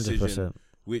 100%. decision,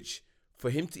 which for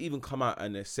him to even come out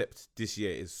and accept this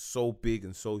year is so big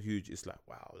and so huge. It's like,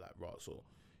 wow, like, right, so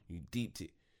you deeped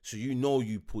it. So you know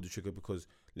you pulled the trigger, because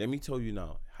let me tell you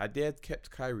now, had they had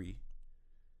kept Kyrie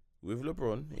with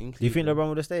LeBron in Cleveland, Do you think LeBron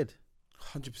would have stayed?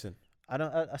 100%.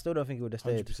 I still don't think he would have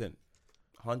stayed. 100%.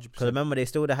 Because remember, they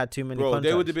still would have had too many contracts.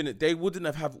 They wouldn't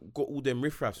have got all them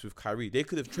riffraffs with Kyrie. They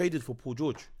could have traded for Paul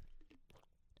George.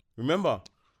 Remember?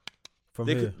 From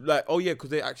they who? could, like, oh yeah, because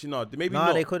they actually they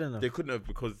couldn't have. They couldn't have,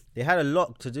 because they had a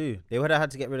lot to do. They would have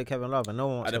had to get rid of Kevin Love, and no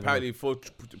one wants. And apparently for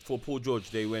Paul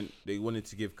George, they wanted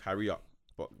to give Kyrie up,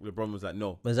 but LeBron was like,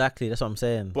 no. Exactly, that's what I'm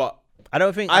saying. But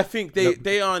I think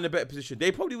they are in a better position.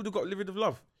 They probably would have got rid of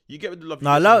Love. You get rid of Love.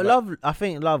 No, Love. I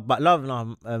think Love, but Love.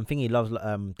 No, he loves.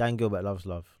 Dan Gilbert loves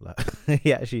Love. Like,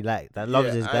 he actually that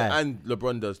loves his guy. And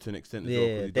LeBron does to an extent as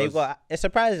well. They've got. It's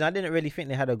surprising. I didn't really think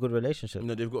they had a good relationship.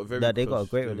 No, they've got they got a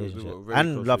great relationship,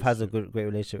 and Love has a great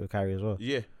relationship with Kyrie as well.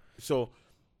 Yeah, so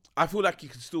I feel like you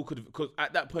could have, because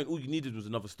at that point all you needed was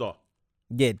another star.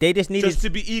 Yeah, they just needed to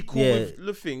be equal with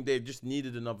the thing. They just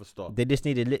needed another star. They just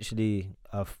needed literally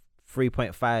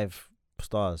 3.5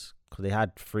 stars. Because they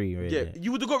had 3 really. Yeah,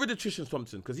 you would have got rid of Tristan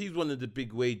Thompson, because he's one of the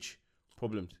big wage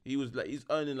problems. He's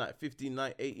earning like 50,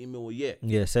 80 mil a year.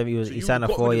 Yeah, he signed a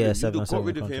 4-year, 7 You would have got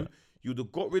rid of contract. him. You would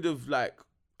have got rid of, like,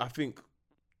 I think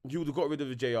you would have got rid of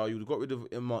the JR. You would have got rid of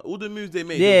Iman. All the moves they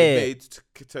made,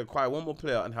 to acquire one more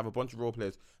player and have a bunch of role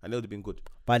players, and they would have been good.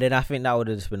 But then I think that would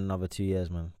have just been another 2 years,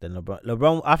 man. Then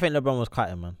LeBron, I think LeBron was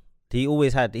cutting, man. He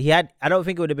had. I don't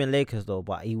think it would have been Lakers though,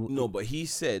 but he. No, but he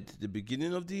said the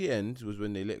beginning of the end was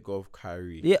when they let go of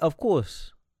Kyrie. Yeah, of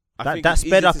course. That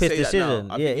sped up his decision.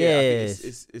 Yeah.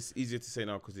 It's easier to say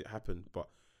now because it happened, but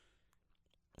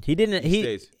he didn't.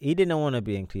 He didn't want to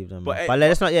be in Cleveland. But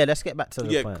let's not. Yeah, let's get back to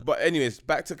the point. But anyways,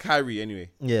 back to Kyrie.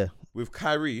 Anyway. Yeah. With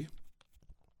Kyrie,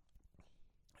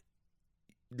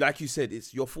 like you said,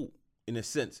 it's your fault in a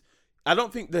sense. I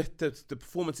don't think the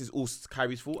performance is all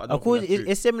Kyrie's fault. Of course,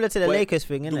 it's similar to the Lakers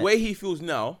thing, isn't it? The way he feels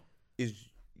now is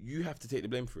you have to take the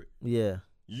blame for it. Yeah.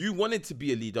 You wanted to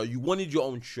be a leader. You wanted your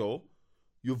own show.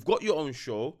 You've got your own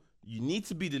show. You need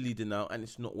to be the leader now, and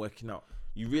it's not working out.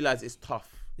 You realize it's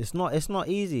tough. It's not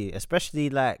easy,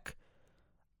 especially like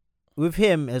with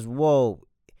him as well.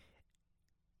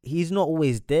 He's not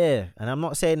always there, and I'm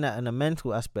not saying that in a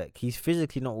mental aspect. He's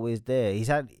physically not always there.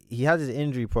 He has his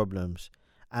injury problems.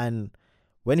 And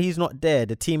when he's not there,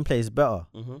 the team plays better.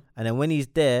 Mm-hmm. And then when he's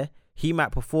there, he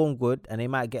might perform good and they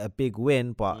might get a big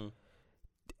win. But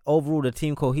overall, the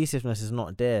team cohesiveness is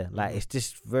not there. Like, it's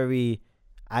just very,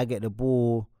 I get the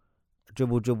ball,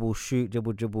 dribble, shoot,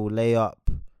 dribble, lay up.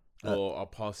 Or I'll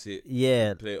pass it.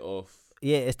 Yeah. Play it off.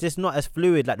 Yeah, it's just not as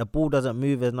fluid. Like, the ball doesn't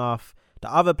move enough. The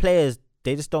other players,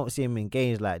 they just don't see him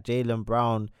engaged. Like, Jaylen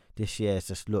Brown this year has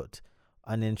just looked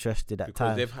uninterested at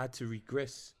times. Because they've had to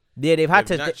regress. Yeah, they've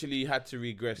naturally had to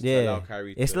regress to allow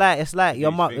Kyrie. It's like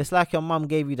your mum. It's like your mum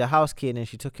gave you the house key and then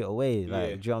she took it away.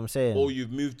 Like, do you know what I'm saying? Or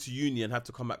you've moved to uni and had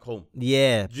to come back home.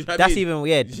 Yeah, you know that's even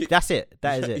weird. That's it.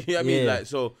 That is it. You know what I mean? Like,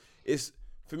 so it's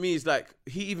for me. It's like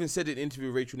he even said in an interview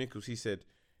with Rachel Nichols. He said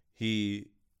he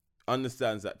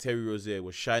understands that Terry Rozier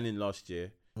was shining last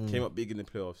year, came up big in the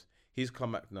playoffs. He's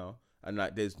come back now, and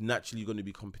like there's naturally going to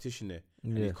be competition there.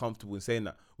 And he's comfortable in saying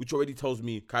that, which already tells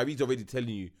me Kyrie's already telling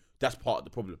you. That's part of the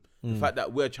problem. The fact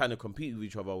that we're trying to compete with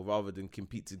each other rather than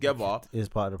compete together is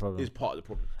part of the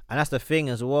problem. And that's the thing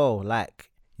as well.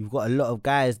 Like, you've got a lot of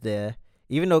guys there.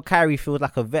 Even though Kyrie feels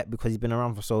like a vet because he's been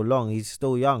around for so long, he's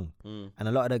still young. And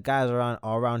a lot of the guys are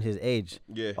around his age.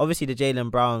 Yeah. Obviously, the Jaylen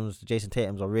Browns, the Jason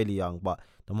Tatums are really young, but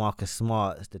the Marcus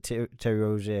Smarts, the Terry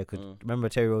Rozier, because remember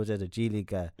Terry Rozier's a G League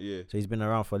guy. Yeah. So he's been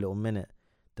around for a little minute.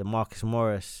 The Marcus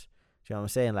Morris, do you know what I'm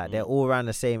saying? Like, they're all around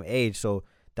the same age. So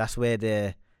that's where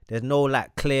there's no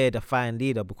like clear defined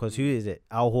leader, because who is it?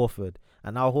 Al Horford.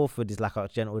 And Al Horford is like a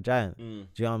gentle giant. Do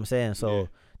you know what I'm saying? So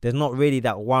there's not really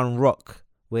that one rock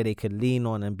where they could lean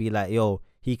on and be like, yo,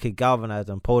 he could galvanize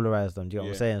them, polarize them. Do you know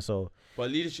what I'm saying? So,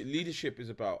 but leadership is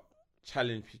about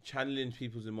channeling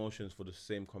people's emotions for the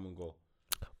same common goal.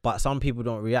 But some people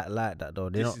don't react like that though.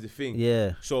 This is the thing.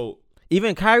 Yeah. So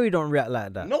even Kyrie don't react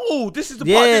like that. No, this is the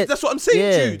part. That's what I'm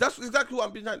saying to you. That's exactly what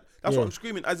I'm being. That's what I'm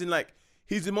screaming. As in, like,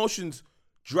 his emotions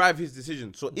drive his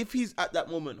decision. So if he's at that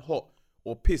moment hot,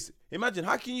 or piss. Imagine,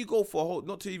 how can you go for a whole,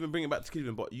 not to even bring it back to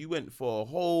Cleveland, but you went for a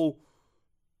whole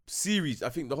series, I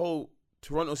think the whole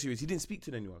Toronto series, he didn't speak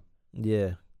to anyone.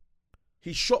 Yeah.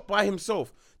 He shot by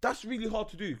himself. That's really hard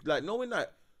to do. Like, knowing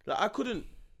that, like,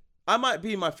 I might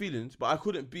be in my feelings, but I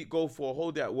couldn't go for a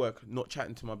whole day at work not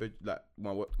chatting to my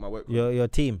work. Your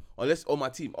team. My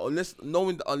team. Unless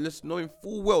knowing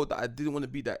full well that I didn't want to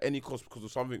be there at any cost because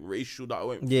of something racial that I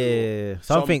went through. Yeah.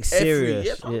 Something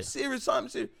serious. Something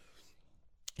serious.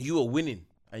 You were winning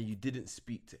and you didn't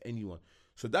speak to anyone.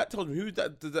 So that tells me,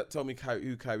 does that tell me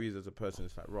who Kyrie is as a person?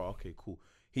 It's like, right, okay, cool.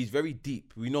 He's very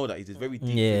deep. We know that he's a very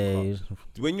deep thinker.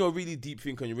 When you're a really deep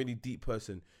thinker and you're a really deep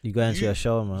person, you go into your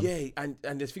show, man. Yeah,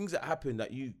 and there's things that happen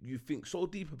that you think so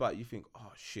deep about. You think,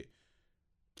 oh shit,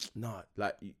 nah.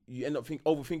 Like you end up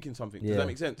overthinking something. Does that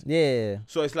make sense? Yeah.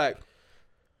 So it's like,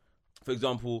 for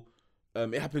example,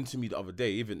 it happened to me the other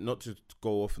day. Even not to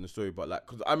go off in the story, but like,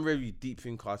 because I'm a very deep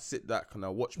thinker. I sit back and I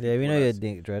watch. Yeah, we know you're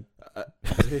Dink Dread.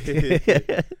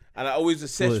 And I always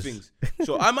assess things.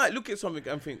 So I might look at something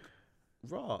and think,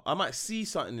 raw. I might see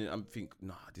something and think,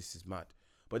 nah, this is mad.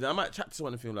 But then I might chat to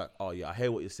someone and feel like, oh yeah, I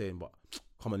hear what you're saying, but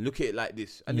come on, look at it like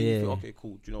this. And then you think, okay,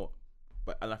 cool. Do you know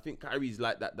what? And I think Kyrie's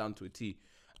like that down to a T.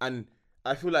 And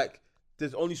I feel like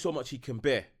there's only so much he can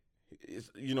bear.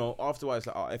 Afterwards,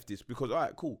 like, oh, F this. Because, all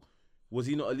right, cool. Was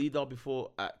he not a leader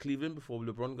before at Cleveland, before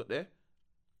LeBron got there?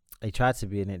 He tried to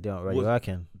be in it, didn't really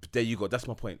working. There you go. That's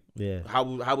my point. Yeah. How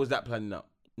was that planning out?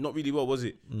 Not really well, was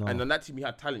it? No. And on that team, you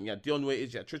had talent. You had Dion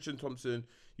Waiters, you had Tristan Thompson,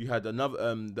 you had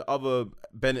another, the other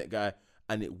Bennett guy,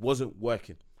 and it wasn't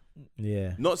working.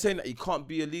 Yeah. Not saying that he can't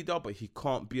be a leader, but he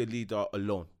can't be a leader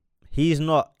alone. He's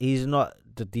not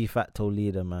the de facto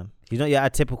leader, man. He's not your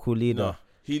atypical leader. No.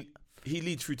 He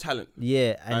leads through talent.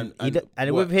 Yeah, and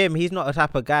with him, he's not the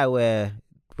type of guy where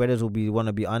brothers will want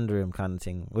to be under him kind of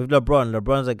thing. With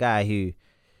LeBron's a guy who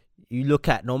you look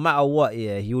at no matter what.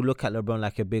 Yeah, you look at LeBron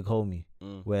like a big homie.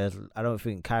 Whereas I don't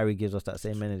think Kyrie gives us that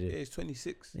same energy. Yeah, he's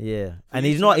 26. Yeah, and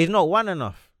he's not won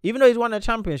enough. Even though he's won a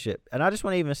championship, and I just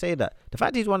want to even say that the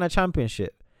fact he's won a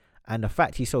championship, and the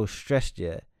fact he's so stressed.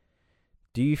 Yeah,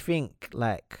 do you think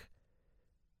like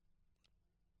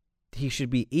he should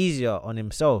be easier on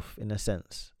himself in a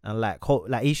sense, and like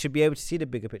he should be able to see the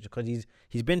bigger picture because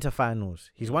he's been to finals,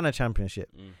 he's won a championship.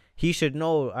 He should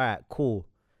know, all right, cool.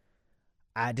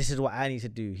 This is what I need to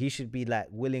do. He should be like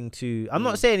willing to. I'm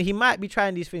not saying he might be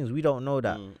trying these things. We don't know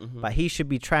that, but he should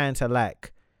be trying to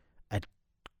like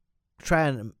try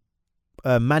and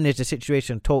manage the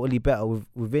situation totally better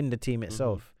within the team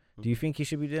itself. Do you think he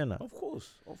should be doing that? Of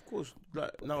course.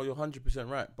 Like, no, you're 100%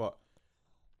 right, but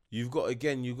you've got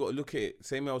to look at it.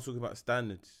 Same way I was talking about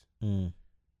standards.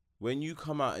 When you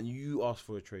come out and you ask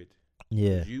for a trade,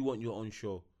 you want your own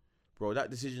show, bro. That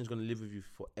decision's gonna live with you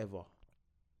forever.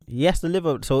 He has to live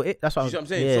up. So that's what I'm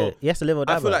saying. Yeah, so he has to live up.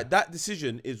 I feel like that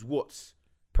decision is what's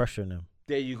pressuring him.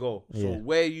 There you go. So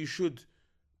where you should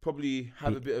probably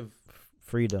have a bit of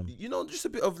freedom, just a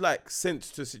bit of like sense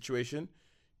to a situation,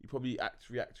 you probably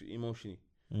react emotionally.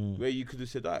 Where you could have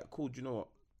said, all right, cool, do you know what?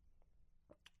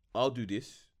 I'll do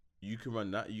this. You can run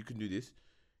that. You can do this.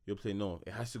 You'll play, no,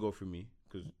 it has to go through me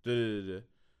because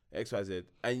X, Y, Z.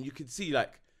 And you can see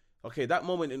like, okay, that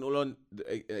moment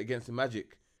against the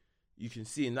Magic, you can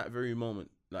see in that very moment,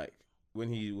 like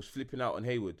when he was flipping out on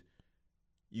Hayward,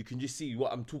 you can just see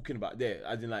what I'm talking about there.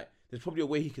 As in, like, there's probably a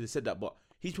way he could have said that, but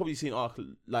he's probably seen,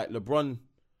 like LeBron.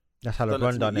 That's how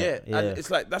LeBron done it. Yeah, and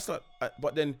it's like that's like,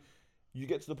 but then you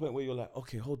get to the point where you're like,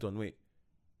 okay, hold on, wait,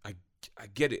 I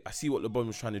get it. I see what LeBron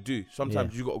was trying to do.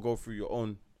 Sometimes you got to go through your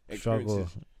own experiences.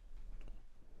 Struggle.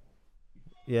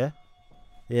 Yeah.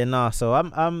 Nah. So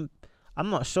I'm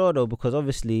not sure though, because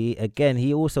obviously, again,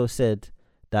 he also said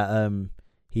that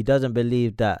he doesn't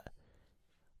believe that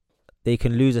they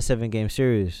can lose a 7-game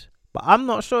series, but I'm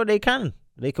not sure they can.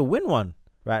 They can win one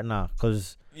right now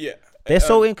because they're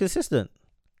so inconsistent.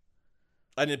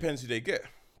 And it depends who they get.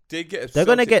 They're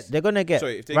gonna get.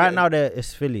 Sorry, now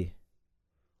it's Philly.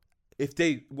 If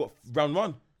they round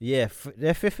one? Yeah,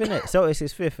 they're fifth in it. Celtics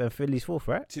is fifth and Philly's fourth,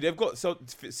 right? See, they've got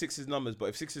Sixers numbers, but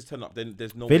if Sixers turn up, then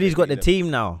there's no. Philly's got the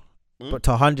team now, but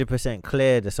to 100%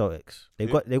 clear the Celtics. They've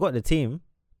got the team,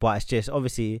 but it's just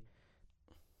obviously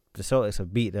the Celtics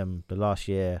have beat them the last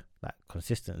year like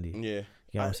consistently. Yeah,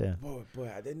 you know what I'm saying? Boy,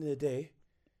 at the end of the day,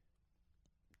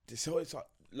 the Celtics are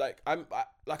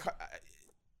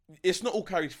it's not all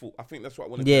Kyrie's fault. I think that's what I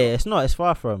want to. Yeah, it's not. It's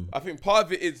far from. I think part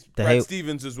of it is Brad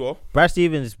Stevens as well. Brad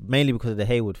Stevens mainly because of the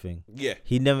Hayward thing. Yeah,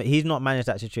 he's not managed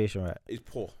that situation right. He's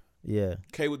poor. Yeah,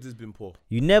 Hayward has been poor.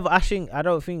 I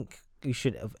don't think you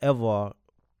should have ever.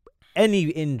 Any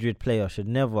injured player should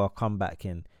never come back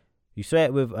in You saw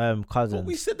it with Cousins. But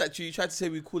we said that to you. You tried to say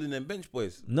we calling them bench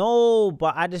boys. No,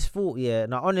 but I just thought,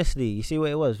 now honestly, you see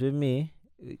what it was with me?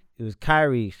 It was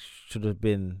Kyrie should have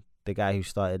been the guy who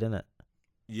started, innit?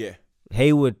 Yeah.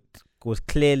 Hayward was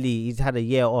clearly, he's had a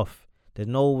year off. There's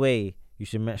no way you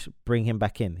should bring him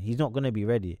back in. He's not going to be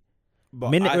ready.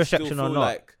 But minute restriction or not.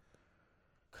 Like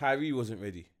Kyrie wasn't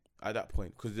ready at that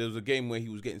point because there was a game where he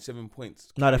was getting 7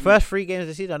 points. No, the first 3 games of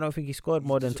the season, I don't think he scored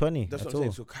more than 20. That's what I'm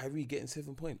saying. So Kyrie getting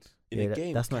 7 points in a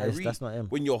game. That's not him.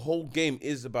 When your whole game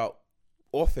is about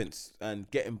offense and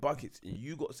getting buckets, and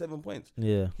you got 7 points.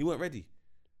 Yeah, he weren't ready.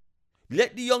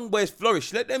 Let the young boys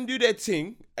flourish. Let them do their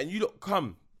thing, and you lot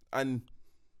come and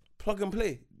plug and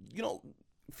play.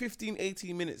 15,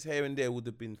 18 minutes here and there would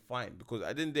have been fine because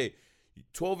at the end of the day,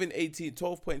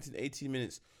 12 points in 18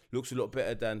 minutes looks a lot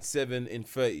better than 7 in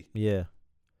 30. Yeah.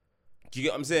 Do you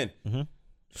get what I'm saying? Mm-hmm.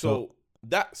 So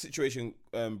that situation,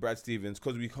 Brad Stevens,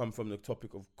 because we come from the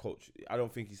topic of coach, I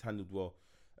don't think he's handled well.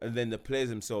 And then the players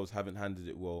themselves haven't handled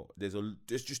it well. There's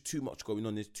just too much going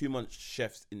on. There's too much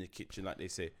chefs in the kitchen, like they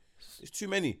say. It's too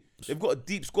many. They've got a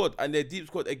deep squad, and their deep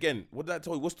squad again. What did I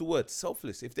tell you? What's the word?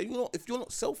 Selfless. If you're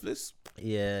not selfless,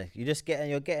 you're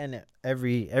getting it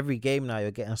every game now.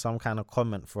 You're getting some kind of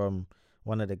comment from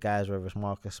one of the guys, whether it's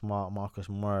Marcus Smart, Marcus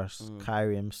Morris,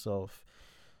 Kyrie himself.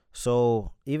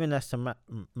 So even as to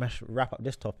wrap up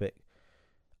this topic,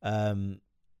 I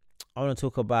want to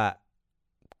talk about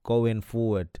going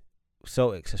forward,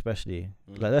 Celtics especially.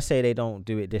 Like, let's say they don't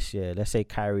do it this year. Let's say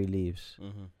Kyrie leaves.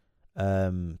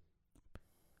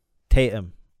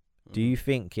 Tatum, do you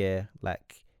think,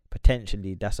 like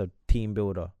potentially that's a team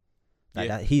builder? Like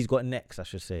that he's got next, I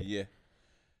should say. Yeah.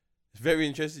 It's very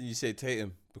interesting you say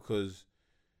Tatum because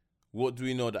what do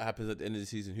we know that happens at the end of the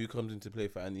season? Who comes into play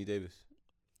for Anthony Davis?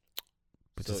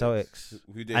 But the Celtics.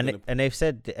 And they've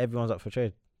said that everyone's up for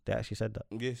trade. They actually said that.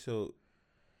 Yeah, so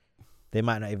they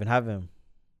might not even have him.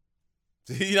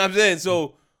 You know what I'm saying?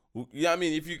 So you know what I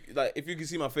mean? If you can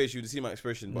see my face, you would see my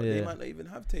expression. But they might not even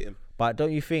have Tatum. But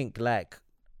don't you think like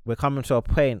we're coming to a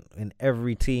point in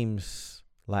every team's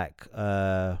like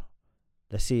let's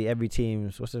see every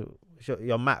team's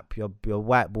your map, your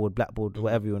whiteboard, blackboard,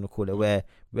 whatever you want to call it, where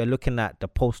we're looking at the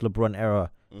post LeBron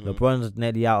era. LeBron's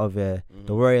nearly out of here.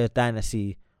 The Warriors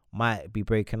dynasty might be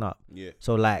breaking up. Yeah.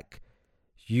 So like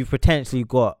you potentially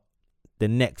got the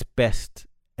next best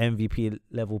MVP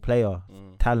level player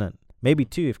talent. Maybe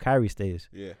 2 if Kyrie stays.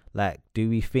 Yeah. Like, do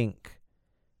we think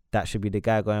that should be the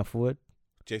guy going forward?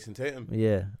 Jason Tatum.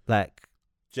 Yeah. Like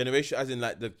generation, as in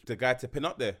like the guy to pin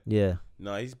up there. Yeah.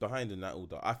 No, he's behind in that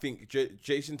order. I think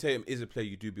Jason Tatum is a player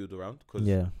you do build around because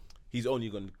he's only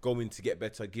going to go in to get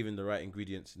better, given the right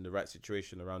ingredients and the right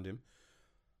situation around him.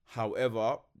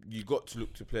 However, you got to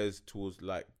look to players towards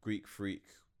like Greek Freak,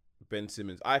 Ben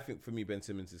Simmons. I think for me, Ben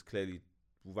Simmons is clearly,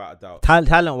 without a doubt,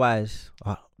 talent-wise,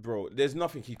 bro, there's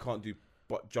nothing he can't do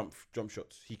but jump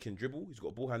shots. He can dribble. He's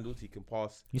got ball handles. He can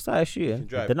pass. He started shooting. He can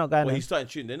drive. They're not going in. He's starting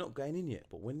shooting. They're not going in yet.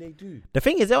 But when they do, the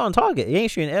thing is, they're on target. He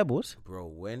ain't shooting air balls, bro.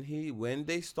 When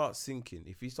they start sinking,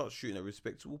 if he starts shooting a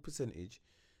respectable percentage,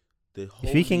 the whole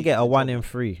if he can get a 1 in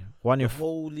 3, the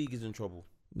whole league is in trouble.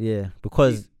 Yeah,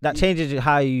 because that changes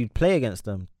how you play against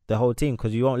them, the whole team,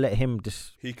 because you won't let him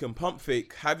just. He can pump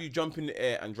fake, have you jump in the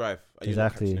air and drive.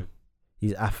 Exactly.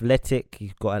 He's athletic.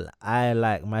 He's got an eye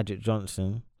like Magic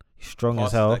Johnson. He's strong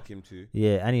as hell. Like him too.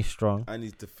 Yeah, and he's strong. And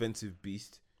he's defensive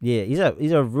beast. Yeah,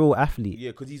 he's a real athlete.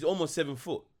 Yeah, because he's almost 7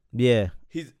 foot. Yeah.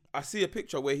 I see a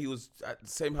picture where he was at the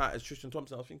same height as Tristan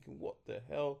Thompson. I was thinking, what the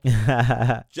hell? Do you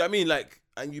know what I mean? Like,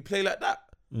 and you play like that,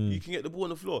 you can get the ball on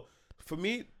the floor. For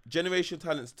me, generation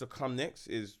talents to come next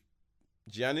is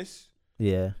Giannis.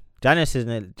 Yeah, Giannis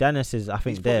is I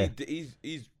think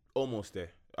he's almost there.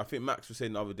 I think Max was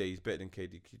saying the other day he's better than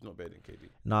KD. He's not better than KD.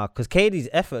 Nah, because KD's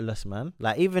effortless, man.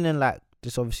 Like even in like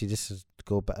this is to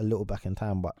go back a little back in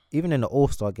time, but even in the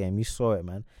All-Star game, you saw it,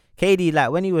 man. KD,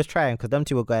 like when he was trying, because them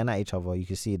two were going at each other, you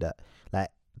could see that. Like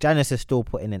Giannis is still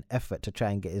putting in effort to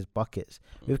try and get his buckets.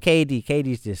 With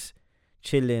KD's just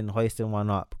chilling, hoisting one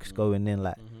up, just going in.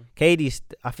 Like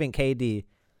I think KD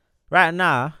right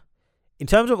now, in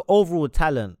terms of overall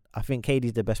talent, I think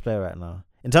KD's the best player right now.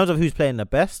 In terms of who's playing the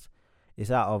best, it's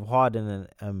out of Harden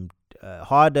and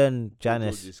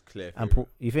Giannis, and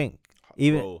you think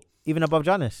even above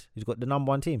Giannis, he's got the number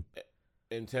 1 team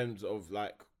in terms of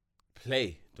like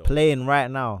playing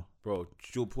right now, bro.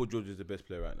 Paul George is the best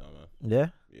player right now,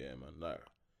 man. Yeah, man. Like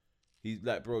he's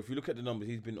like, bro. If you look at the numbers,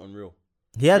 he's been unreal.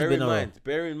 He has been unreal.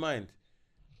 Bear in mind,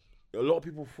 a lot of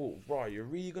people thought, bro, you're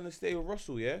really gonna stay with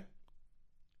Russell, yeah?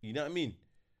 You know what I mean?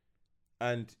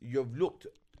 And you've looked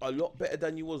a lot better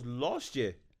than you was last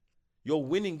year. You're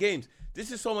winning games.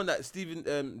 This is someone that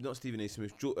not Stephen A.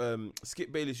 Smith,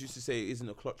 Skip Bayless used to say isn't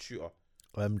a clutch shooter.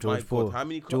 George Paul. How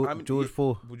many? George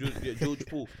Paul. George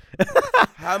Paul.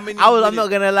 How many? I'm not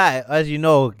gonna lie. As you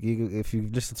know, if you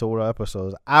listen to all our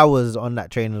episodes, I was on that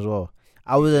train as well.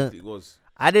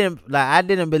 I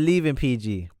didn't believe in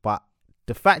PG, but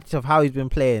the fact of how he's been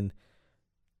playing,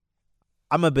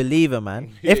 I'm a believer,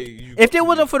 man. If it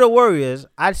wasn't for the Warriors,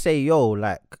 I'd say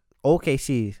like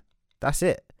OKC, that's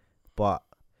it. But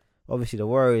obviously the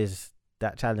Warriors,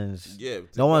 that challenge,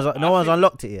 no one's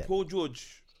unlocked it yet. Paul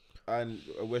George and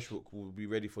Westbrook will be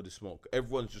ready for the smoke.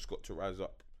 Everyone's just got to rise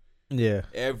up. Yeah,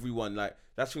 everyone, like,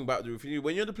 that's the thing about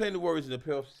when you're playing the Warriors in the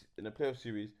playoff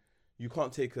series, you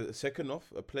can't take a second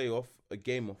off, a play off, a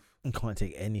game off. You can't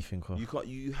take anything off.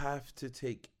 You have to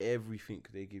take everything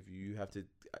they give you. You have to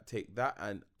take that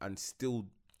and still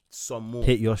some more.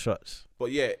 Hit your shots.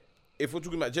 But yeah, if we're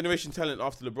talking about generation talent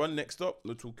after LeBron, next up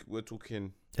we're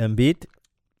talking Embiid.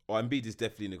 Embiid is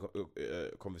definitely in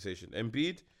the conversation.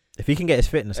 Embiid, if he can get his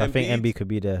fitness, I think Embiid could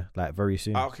be there like very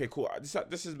soon. Okay, cool.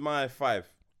 This is my 5.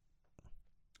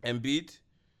 Embiid,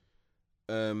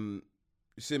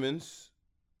 Simmons,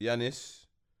 Giannis,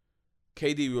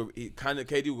 KD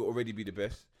will already be the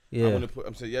best. Yeah.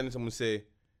 I'm saying Giannis. I'm gonna say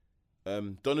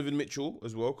Donovan Mitchell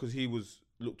as well, because he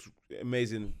looked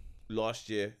amazing last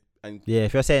year. And yeah,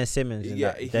 if you're saying Simmons,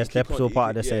 they're still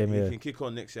part of the same. He can kick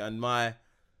on next year. And my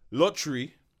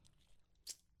lottery,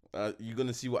 you're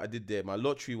gonna see what I did there. My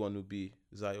lottery one would be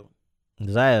Zion.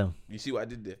 You see what I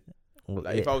did there?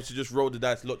 Like, if I was to just roll the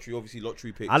dice,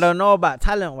 lottery picks. I don't know about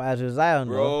talent-wise with Zion,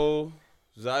 bro.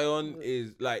 Zion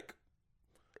is like,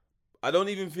 I don't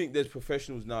even think there's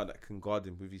professionals now that can guard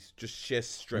him with his just sheer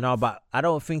strength. No, but I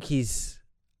don't think he's...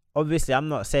 Obviously, I'm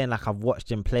not saying like I've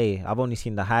watched him play. I've only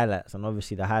seen the highlights, and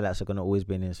obviously the highlights are going to always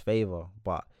be in his favour.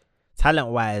 But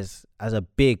talent-wise, as a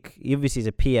big... Obviously, he's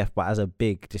a PF, but as a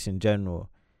big, just in general,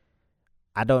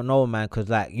 I don't know, man, because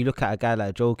like, you look at a guy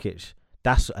like Jokic,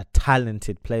 that's a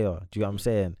talented player. Do you know what I'm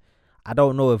saying? I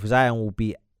don't know if Zion will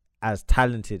be as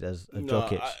talented as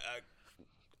Jokic.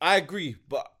 I agree,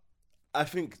 but I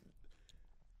think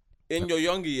in your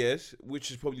younger years, which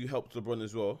has probably helped LeBron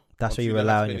as well. That's where you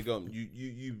rely on.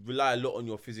 You rely a lot on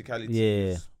your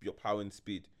physicality, your power and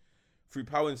speed. Through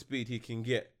power and speed, he can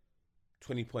get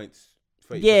 20 points.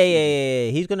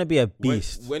 Yeah. He's gonna be a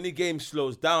beast. When the game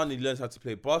slows down, and he learns how to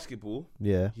play basketball.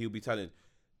 Yeah, he'll be talented.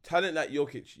 Talent like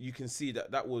Jokic, you can see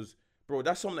that was, bro,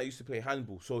 that's someone that used to play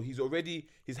handball. So he's already,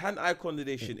 his hand-eye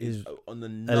coordination is on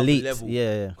another elite level.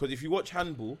 Yeah. Because if you watch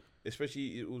handball,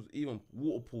 especially, it was even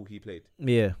water polo he played.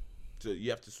 Yeah. So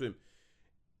you have to swim.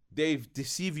 They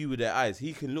deceive you with their eyes.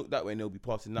 He can look that way and they'll be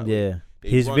passing that way. Yeah.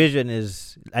 His vision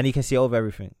is, and he can see over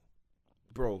everything.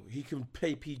 Bro, he can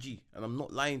play PG, and I'm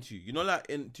not lying to you. You know, like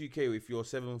in 2K, if you're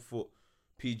 7 foot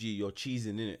PG, you're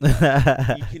cheesing,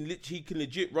 innit? he can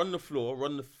legit run the floor,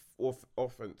 run the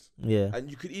offense. Yeah.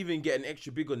 And you could even get an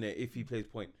extra big on there if he plays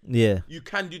point. Yeah. You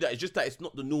can do that. It's just that it's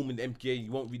not the norm in the MPA.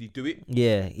 You won't really do it.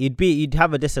 Yeah. You'd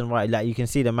have a decent right. Like, you can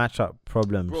see the matchup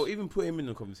problems. Bro, even put him in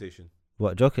the conversation.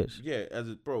 What, Jokic? Yeah,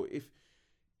 bro,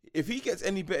 if he gets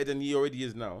any better than he already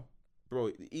is now,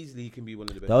 bro, easily he can be one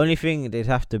of the best. The only thing they'd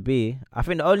have to be, I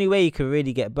think the only way he could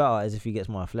really get better is if he gets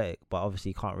more athletic. But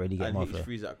obviously he can't really get more athletic. And his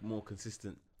threes are more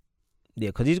consistent. Yeah,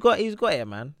 because he's got it,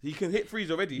 man. He can hit threes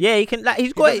already. Yeah, he can. Like, he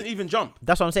doesn't even jump.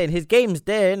 That's what I'm saying. His game's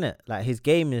there, innit? Like, his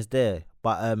game is there.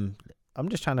 But I'm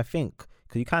just trying to think,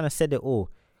 because you kind of said it all.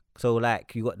 So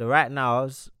like, you got the right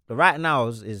nows. The right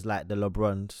nows is like the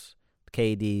LeBrons,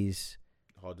 KDs,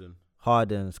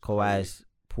 Hardens, Kawhi's,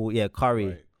 Paul. Yeah,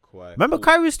 Curry. Right. Remember,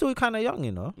 Kyrie's still kind of young,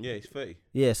 you know? Yeah, he's 30.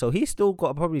 Yeah, so he's still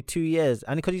got probably 2 years.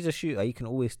 And because he's a shooter, he can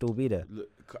always still be there. Look,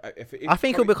 I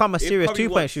think he'll become a serious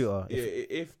 2-point shooter. Yeah,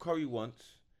 if Curry wants,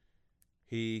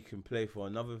 he can play for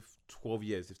another 12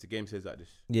 years if the game says like this.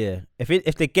 Yeah.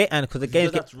 If the game, and because the game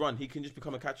doesn't have to run, he can just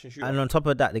become a catch and shoot. And on top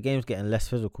of that, the game's getting less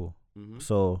physical. Mm-hmm.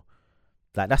 So,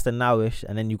 like, that's the nowish.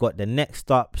 And then you got the next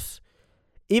stops.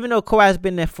 Even though Kawhi's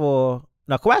been there for...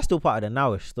 No, Kawhi's still part of the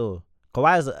nowish still.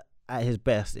 Kawhi's at his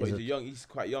best. But he's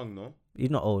quite young, no? He's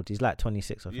not old. He's like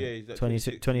 26, I think. Yeah, he's like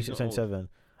 26, 27.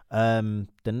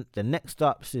 The next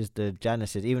ups is the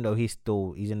Giannis's, even though he's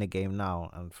in the game now,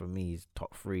 and for me, he's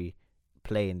top 3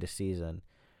 playing this season.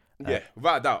 Yeah,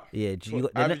 without a doubt. Yeah,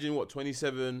 averaging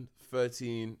 27,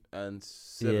 13, and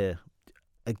 7. Yeah.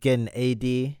 Again,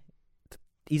 AD.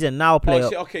 He's a now player. Oh,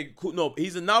 shit, okay, cool. No,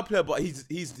 he's a now player, but he's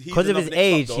because of his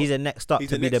age, he's a next up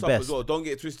to be the best as well. Don't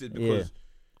get it twisted, because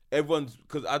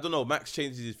because I don't know, Max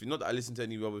changes his opinion. Not that I listen to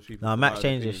any other people. No, Max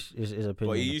changes his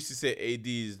opinion. But he used to say AD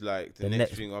is like the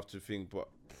next thing after thing, but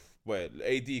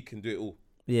AD can do it all.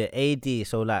 Yeah, AD.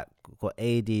 So like, got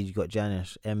AD, you got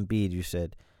Giannis, Embiid. You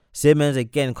said Simmons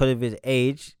again because of his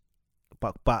age,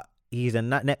 but he's a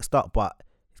next up. But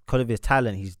because of his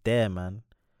talent, he's there, man.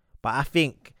 But I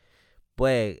think,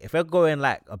 boy, if we're going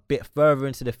like a bit further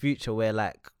into the future, where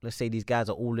like let's say these guys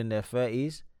are all in their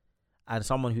 30s, and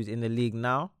someone who's in the league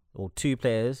now, or two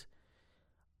players,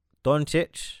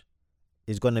 Doncic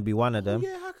is gonna be one of them.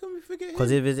 Yeah, how can we forget him?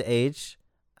 Because of his age,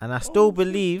 and I still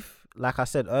believe, like I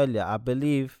said earlier, I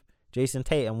believe Jason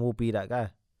Tatum will be that guy.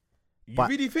 You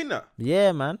really think that?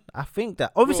 Yeah, man. I think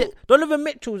that. Obviously, Donovan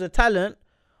Mitchell's a talent,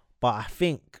 but I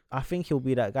think he'll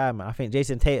be that guy, man. I think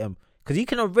Jason Tatum, because he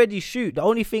can already shoot. The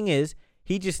only thing is,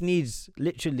 he just needs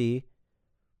literally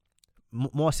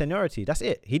more seniority. That's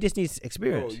it. He just needs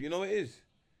experience. Bro, you know what it is?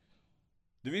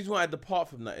 The reason why I depart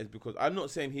from that is because I'm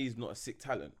not saying he's not a sick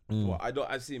talent, but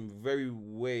I see him very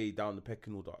way down the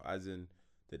pecking order, as in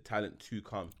the talent to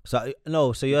come. So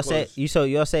you're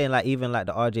saying like even like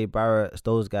the RJ Barretts,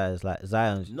 those guys like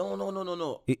Zion's.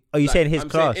 No. Are you saying his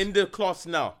class? Saying in the class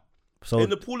now. So in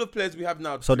the pool of players we have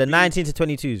now. So the 19 to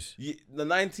 22s. The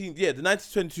 19 to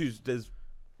 22s. There's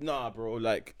bro.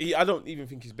 Like I don't even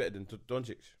think he's better than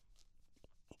Doncic.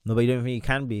 No, but you don't think he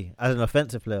can be as an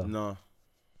offensive player? No.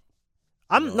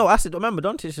 I said, remember,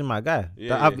 Doncic is my guy.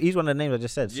 He's one of the names I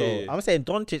just said. So I'm saying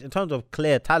Doncic in terms of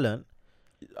clear talent.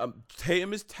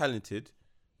 Tatum is talented,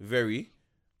 very,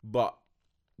 but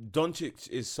Doncic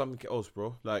is something else,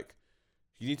 bro. Like,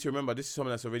 you need to remember, this is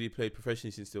someone that's already played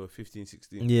professionally since they were 15,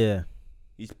 16. Yeah.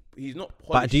 He's not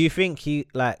polished. But do you think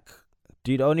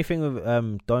the only thing with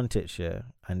Doncic, yeah,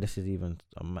 and this is even,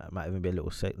 might even be a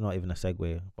little, not even a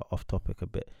segue, but off topic a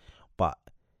bit, but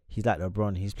he's like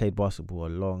LeBron. He's played basketball a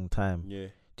long time. Yeah.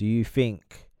 Do you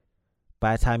think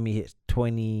by the time he hits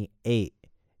 28,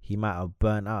 he might have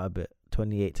burnt out a bit?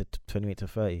 28 to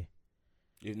 30.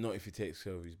 If he takes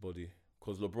care of his body,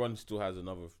 because LeBron still has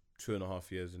another 2.5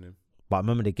 years in him. But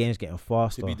remember, the game's getting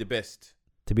faster. To be the best.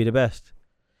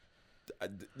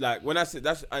 Like when I said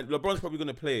LeBron's probably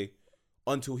gonna play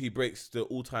until he breaks the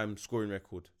all-time scoring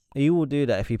record. He will do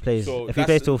that if he plays. So if he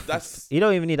plays till, he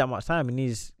don't even need that much time. He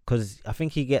needs, because I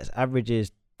think he gets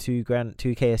averages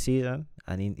 $2K a season,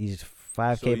 and he's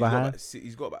 5K behind.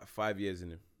 He's got about 5 years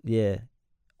in him. Yeah,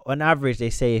 on average,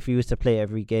 they say if he was to play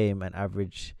every game and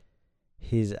average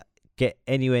get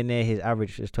anywhere near his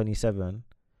average is 27,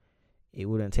 it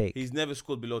wouldn't take. He's never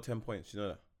scored below 10 points. You know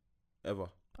that, ever?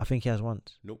 I think he has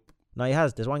once. Nope. No, he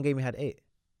has. There's one game he had 8.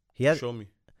 He has. Show me.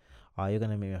 Oh, you're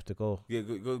gonna make me have to go. Yeah,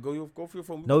 go for your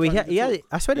phone. No, he had.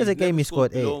 I swear there's a game he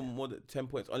scored 8. Below more than 10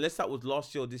 points. Unless that was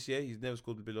last year or this year, he's never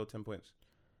scored below 10 points.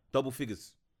 Double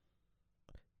figures.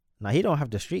 Nah, he don't have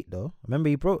the streak though. Remember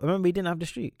he didn't have the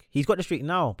streak. He's got the streak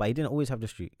now, but he didn't always have the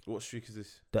streak. What streak is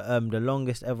this? The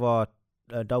longest ever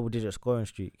double-digit scoring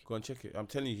streak. Go and check it. I'm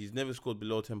telling you, he's never scored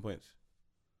below 10 points.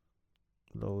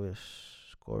 Lowest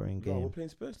scoring game. No, we're playing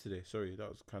Spurs today. Sorry, that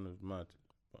was kind of mad.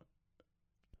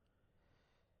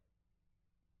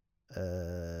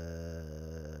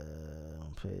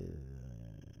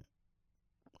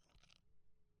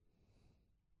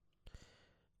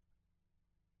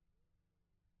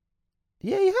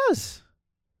 Yeah, he has.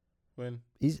 When?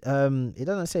 It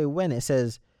doesn't say when. It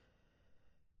says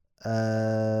 8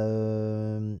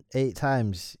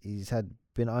 times he's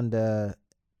been under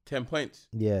 10 points.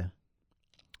 Yeah.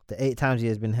 The 8 times he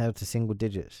has been held to single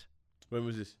digits. When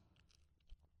was this?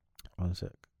 1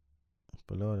 sec.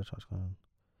 Below the touchdown.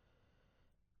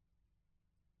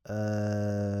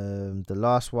 The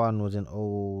last one was in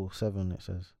 07, it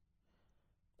says.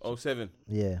 07?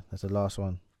 Yeah, that's the last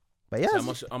one. But yeah,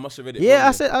 so I must have read it. Yeah,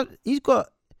 I said he's got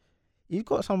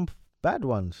some bad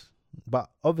ones, but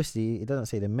obviously it doesn't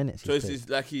say the minutes. So it's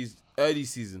like he's early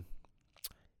season.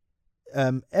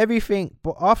 Everything,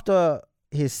 but after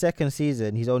his second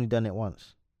season, he's only done it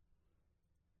once.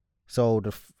 So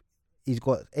he's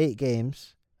got 8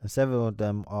 games, and 7 of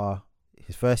them are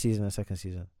his first season and second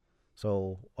season.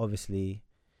 So obviously,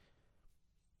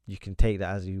 you can take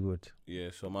that as you would. Yeah.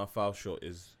 So my foul shot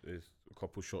is a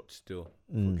couple shots still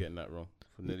for getting that wrong,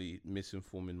 for nearly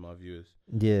misinforming my viewers.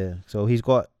 Yeah. So he's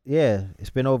got it's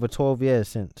been over 12 years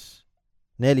since,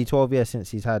 nearly 12 years since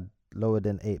he's had lower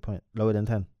than lower than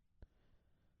 10.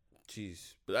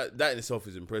 Jeez, but that in itself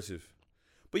is impressive.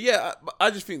 But yeah,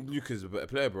 I just think Luka's a better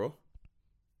player, bro.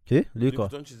 Who? Luka.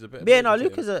 Doncic's a better player. Yeah, no,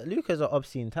 Luka's an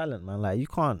obscene talent, man. Like you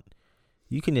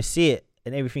can just see it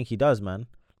in everything he does, man.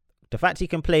 The fact he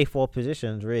can play 4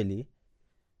 positions, really,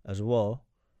 as well.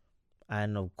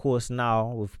 And, of course, now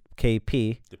with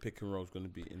KP. The pick and roll is going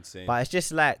to be insane. But it's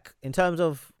just like, in terms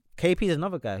of... KP is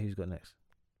another guy who's got next.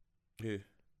 Who?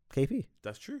 KP.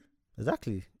 That's true.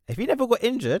 Exactly. If he never got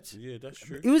injured, yeah, that's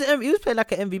true. He was playing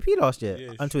like an MVP last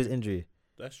year until his injury.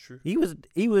 That's true. He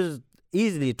was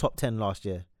easily top 10 last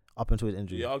year up until his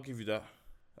injury. Yeah, I'll give you that.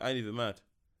 I ain't even mad.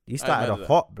 He started off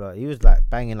hot, bro. He was like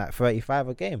banging like 35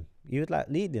 a game. He was like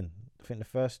leading, I think, the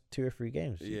first 2 or 3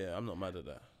 games. Yeah, I'm not mad at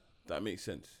that. That makes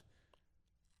sense.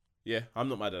 Yeah, I'm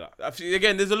not mad at that. Actually,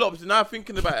 again, there's a lot of, now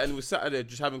thinking about it and we're sat there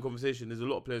just having conversation, there's a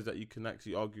lot of players that you can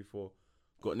actually argue for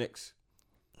got next.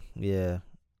 Yeah.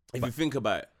 If you think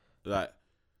about it, like,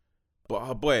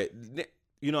 but boy,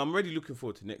 you know, I'm really looking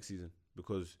forward to next season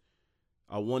because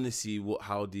I want to see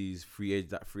how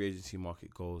that free agency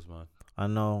market goes, man. I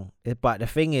know, but the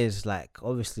thing is, like,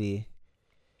 obviously,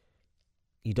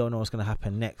 you don't know what's gonna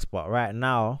happen next. But right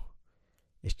now,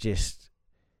 it's just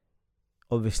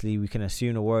obviously we can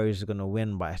assume the Warriors are gonna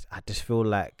win. But I just feel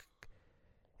like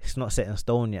it's not set in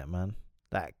stone yet, man.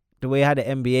 Like the way how the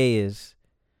NBA is,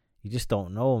 you just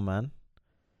don't know, man.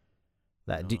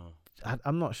 Like,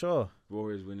 I'm not sure.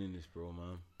 Warriors winning this, bro,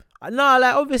 man. No,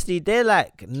 like obviously they're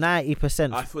like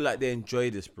 90%. I feel like they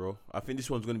enjoy this, bro. I think this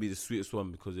one's gonna be the sweetest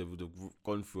one because they've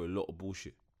gone through a lot of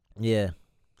bullshit. Yeah.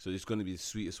 So it's gonna be the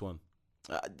sweetest one.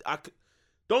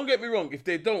 Don't get me wrong. If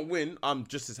they don't win, I'm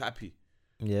just as happy.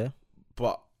 Yeah.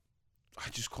 But I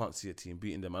just can't see a team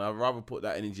beating them, and I'd rather put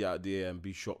that energy out there and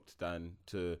be shocked than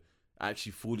to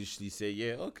actually foolishly say,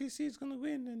 "Yeah, OKC is gonna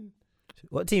win." And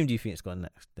what team do you think is going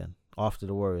next then after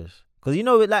the Warriors? Because you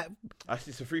know, like,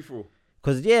 actually, it's a free for all.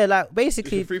 Because, yeah, like,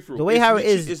 basically, the way how it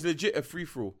is... It's legit a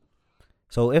free-for-all.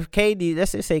 So, if KD...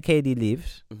 Let's just say KD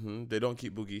leaves. They don't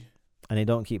keep Boogie. And they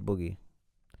don't keep Boogie.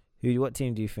 What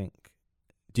team do you think?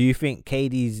 Do you think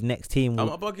KD's next team will... I'm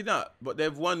not bugging out, but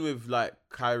they've won with, like,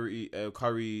 Curry...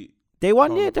 They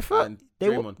won, yeah, the first...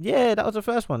 Yeah, that was the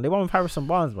first one. They won with Harrison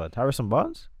Barnes, bud. Harrison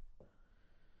Barnes?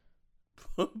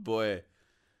 Boy.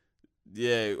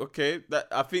 Yeah, okay.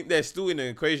 I think they're still in the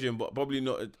equation, but probably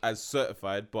not as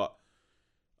certified, but...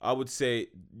 I would say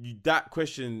that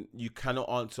question you cannot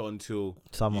answer until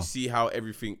you see how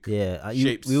everything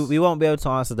shapes. We won't be able to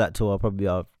answer that till probably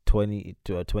our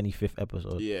 25th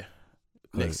episode. Yeah,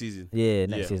 next season. Yeah,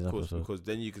 next season of course, episode. because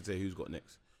then you can say who's got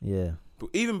next. Yeah,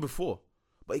 but even before.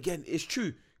 But again, it's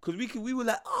true because we were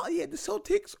like, oh yeah, the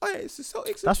Celtics. Oh yeah, it's the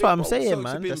Celtics. That's what I'm saying,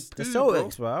 man. The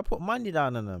Celtics, bro. I put money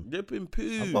down on them. They've been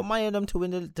poo. I put money on them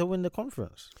to win the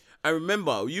conference. And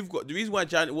remember, you've got the reason why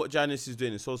what Giannis is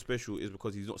doing is so special is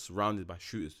because he's not surrounded by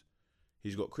shooters.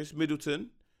 He's got Chris Middleton,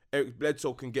 Eric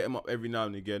Bledsoe can get him up every now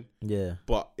and again. Yeah,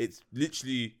 but it's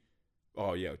literally,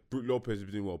 oh yeah, Brook Lopez is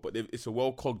doing well, but it's a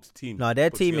well cogged team. No, their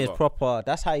team is proper.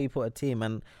 That's how you put a team.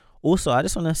 And also, I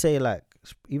just want to say, like,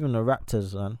 even the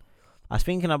Raptors, man. I was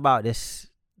thinking about this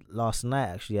last night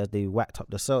actually as they whacked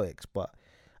up the Celtics, but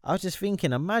I was just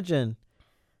thinking, imagine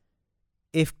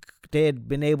if they had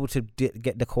been able to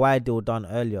get the Kawhi deal done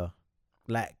earlier.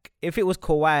 Like, if it was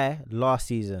Kawhi last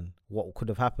season, what could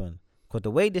have happened? Because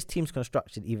the way this team's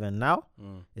constructed even now,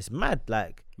 it's mad.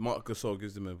 Like, Marc Gasol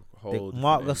gives them a whole...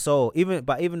 Marc Gasol,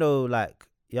 even though, like,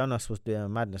 Giannis was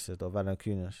doing madnesses, or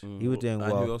Valanciunas, he was doing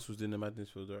well. And who else was doing the madness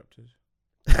for the Raptors?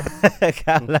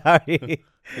 Kyle Lowry.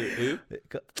 Who?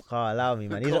 Can't allow me,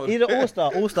 man. He's an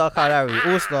all-star Kyle Lowry.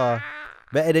 All-star.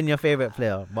 Better than your favourite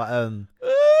player. But,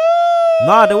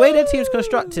 nah, the way their team's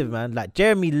constructive, man. Like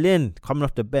Jeremy Lin coming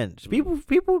off the bench.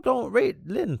 People don't rate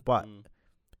Lin, but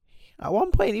at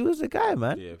one point he was a guy,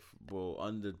 man. Yeah, well,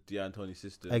 under D'Antoni's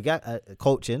system,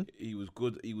 coaching, he was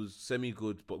good. He was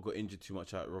semi-good, but got injured too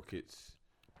much at Rockets.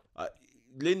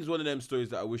 Lin's one of them stories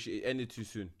that I wish it ended too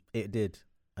soon. It did,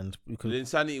 and Lin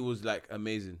Sanity was like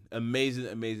amazing.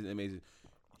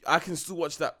 I can still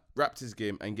watch that Raptors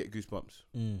game and get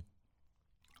goosebumps.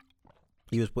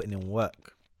 He was putting in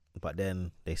work. But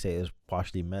then they say it was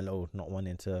partially Melo not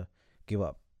wanting to give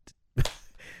up. He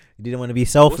didn't want to be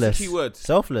selfless. What's the key word?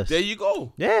 Selfless. There you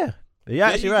go. Yeah. You're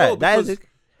actually right. That is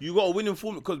you got a winning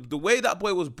form because the way that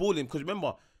boy was balling. Because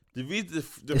remember,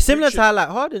 it's similar to how like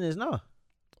Harden is now.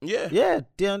 Yeah. Yeah.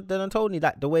 D'Antoni,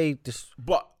 like the way this.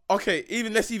 But okay,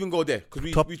 let's go there because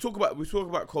we talk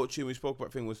about coaching. We spoke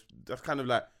about things. That's kind of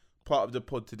like part of the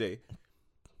pod today.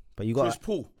 But you got Chris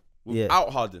Paul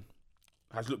without Harden.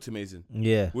 Has looked amazing.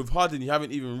 Yeah. With Harden, you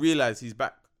haven't even realised he's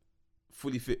back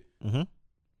fully fit.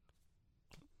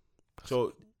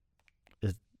 So,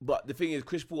 but the thing is,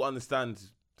 Chris Paul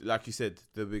understands, like you said,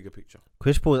 the bigger picture.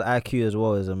 Chris Paul's IQ as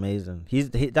well is amazing.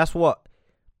 That's what,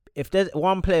 if there's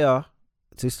one player,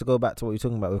 just to go back to what you're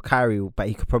talking about with Kyrie, but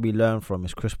he could probably learn from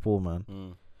is Chris Paul,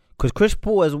 man. Because Chris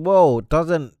Paul as well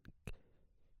doesn't,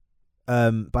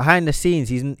 behind the scenes,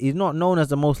 he's not known as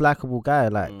the most likable guy.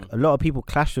 Like, a lot of people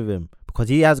clash with him. Because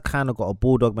he has kind of got a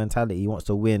bulldog mentality. He wants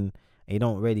to win. And He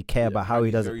don't really care about how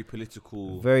he does it.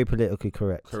 Very politically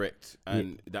correct. Correct,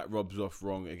 and that rubs off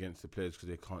wrong against the players because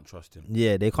they can't trust him.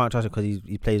 Yeah, they can't trust him because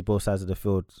he plays both sides of the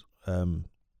field.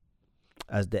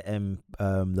 As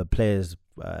the Players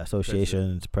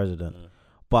Association's president. Yeah.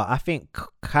 But I think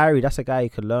Kyrie, that's a guy you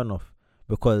could learn off,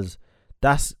 because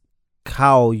that's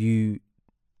how you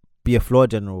be a floor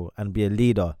general and be a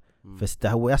leader.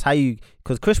 That's how you,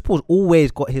 because Chris Paul's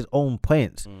always got his own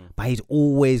points, but he's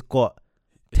always got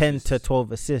 10 to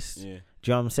 12 assists. Yeah. Do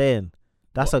you know what I'm saying?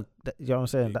 You know what I'm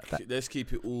saying? Let's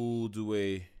keep it all the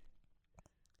way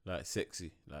like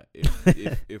sexy. Like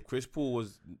if Chris Paul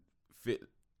was fit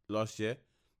last year,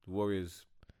 the Warriors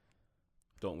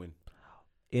don't win.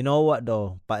 You know what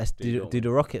though? But do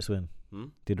the Rockets win?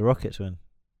 Did the Rockets win?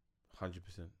 100%.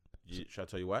 Should I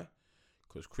tell you why?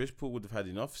 Because Chris Paul would have had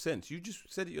enough sense. You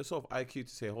just said it yourself, IQ, to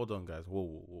say, hold on, guys.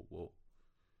 Whoa.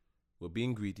 We're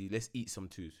being greedy. Let's eat some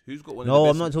twos. Who's got one of the best? No,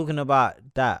 I'm not talking about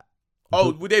that.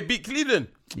 Would they beat Cleveland?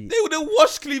 Yeah. They would have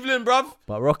washed Cleveland,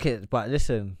 bruv. But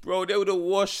listen. Bro, they would have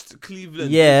washed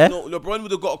Cleveland. Yeah. LeBron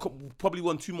would have probably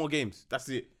won 2 more games. That's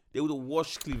it. They would have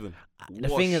washed Cleveland. The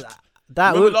thing is,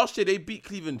 remember last year they beat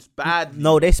Cleveland badly.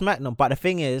 No, they smacked them. But the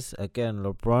thing is, again,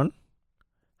 LeBron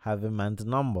having man's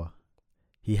number.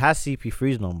 He has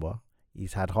CP3's number.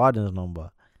 He's had Harden's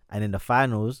number. And in the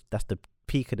finals, that's the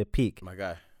peak of the peak. My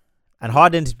guy. And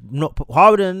Harden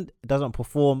doesn't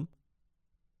perform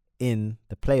in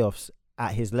the playoffs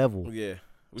at his level. Yeah,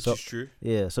 which is true.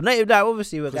 Yeah, so not even that,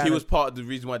 obviously. Because he was part of the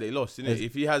reason why they lost, isn't it?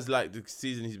 If he has like the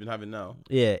season he's been having now.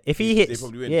 Yeah, if he hits, they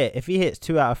probably win. Yeah, if he hits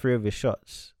 2 out of 3 of his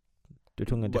shots, they're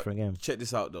talking a different game. Check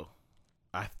this out though.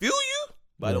 I feel you,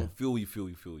 but I don't feel you.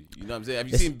 You know what I'm saying?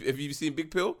 Have you seen Big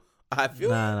Pill? I feel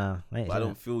you. Nah. But I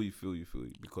don't feel you.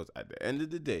 Because at the end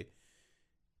of the day,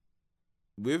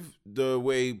 with the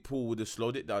way Paul would have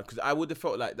slowed it down, because I would have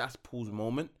felt like that's Paul's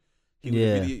moment.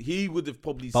 He would have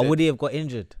probably said. But would he have got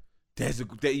injured? There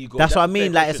you go. That's what I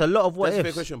mean. Like, it's a lot of what ifs. That's a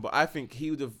fair question, but I think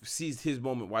he would have seized his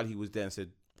moment while he was there and said,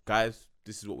 guys,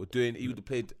 this is what we're doing. He would have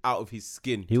played out of his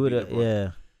skin. He would have,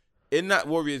 yeah. In that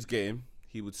Warriors game,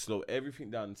 he would slow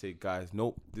everything down and say, guys,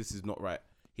 nope, this is not right.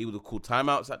 He would have called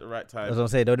timeouts at the right time. That's what I'm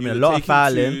saying. There would have been a lot of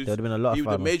fouling. He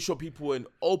would have made sure people were in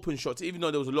open shots, even though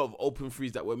there was a lot of open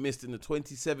threes that were missed in the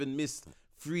 27 missed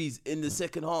threes in the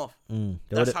second half.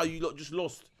 That's how you lot just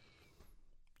lost.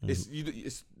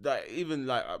 It's like, even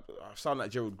like, I sound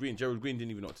like Gerald Green. Gerald Green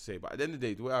didn't even know what to say. But at the end of the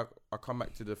day, the way I come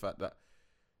back to the fact that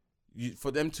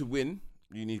for them to win,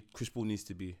 Chris Paul needs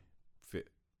to be fit.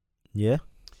 Yeah?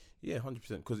 Yeah,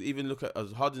 100%. Because even look at,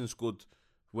 as Harden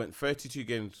went 32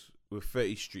 games with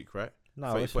 30 streak, right?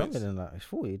 No, it's longer than that. It's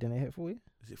 40. Didn't it hit 40?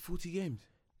 Is it 40 games?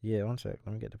 Yeah, 1 sec.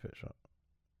 Let me get the picture up.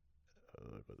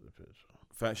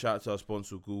 Thanks, shout out to our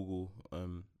sponsor, Google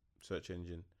search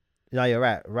engine. Yeah, you're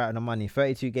right. Right on the money.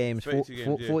 32 games,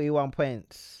 41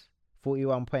 points.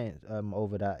 41 points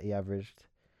over that he averaged.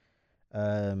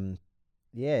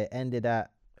 Yeah, ended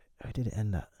at... Who did it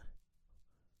end at?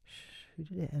 Who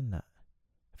did it end at?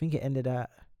 I think it ended at...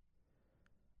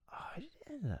 who did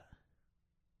it end at?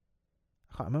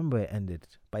 I can't remember where it ended.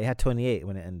 But he had 28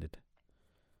 when it ended.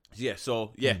 Yeah,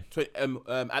 so,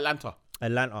 Atlanta.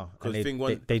 Because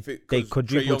they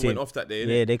quadruple team. Went off that day,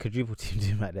 yeah, they quadruple teamed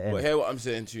him at the end. But hear what I'm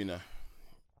saying to you now.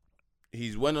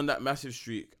 He's went on that massive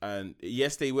streak, and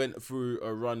yes, they went through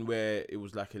a run where it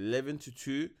was like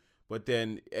 11-2, but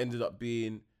then ended up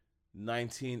being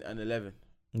 19-11.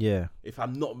 Yeah. If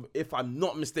I'm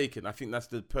not mistaken, I think that's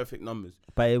the perfect numbers.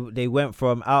 But they went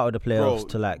from out of the playoffs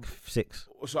to like 6.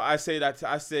 So I say that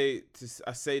to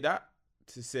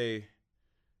say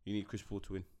you need Chris Paul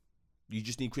to win. You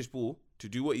just need Chris Paul to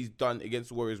do what he's done against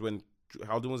the Warriors when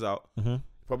Harden was out. Mm-hmm.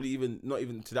 Probably not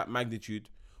even to that magnitude,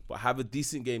 but have a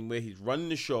decent game where he's running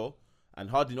the show and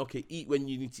Harden, okay, eat when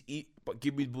you need to eat, but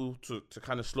give me the ball to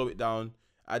kind of slow it down,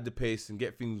 add the pace and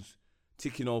get things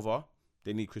ticking over.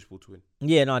 They need Chris Paul to win.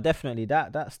 Yeah, no, definitely.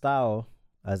 That style,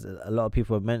 as a lot of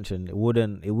people have mentioned, it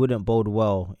wouldn't bode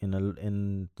well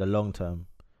in the long term.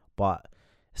 But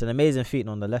it's an amazing feat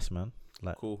nonetheless, man.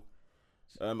 Like, cool.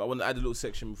 I want to add a little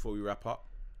section before we wrap up.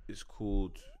 It's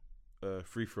called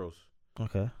free throws.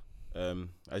 Okay.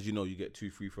 As you know, you get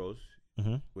 2 free throws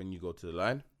when you go to the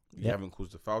line. You haven't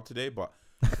caused a foul today, but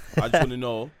I just want to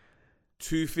know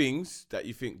 2 things that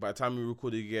you think by the time we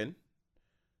record it again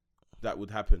that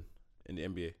would happen in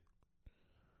the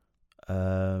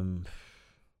NBA.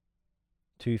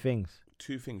 2 things.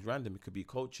 2 things random. It could be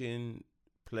coaching,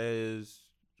 players,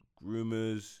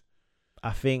 rumors.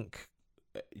 I think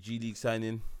G League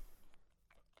signing.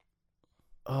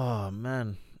 Oh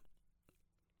man!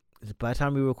 By the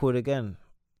time we record again,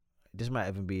 this might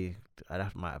even be.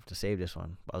 might have to save this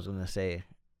one. But I was gonna say,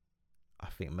 I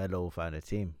think Melo will find a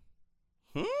team.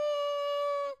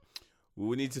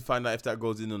 We need to find out if that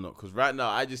goes in or not. Because right now,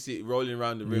 I just see it rolling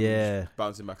around the rim, and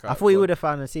bouncing back out. I thought he would have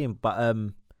found a team, but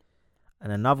and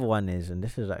another one is, and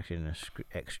this is actually an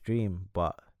extreme,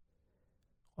 but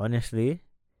honestly,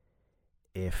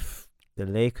 if the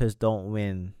Lakers don't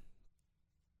win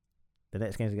the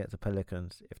next games against the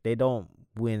Pelicans, if they don't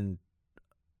win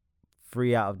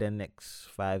 3 out of their next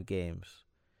 5 games,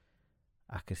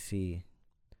 I could see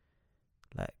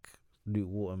like Luke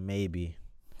Walton maybe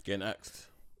getting axed.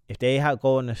 If they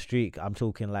go on a streak, I'm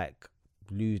talking like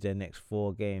lose their next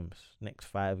 4 games, next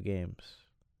 5 games,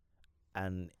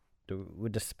 and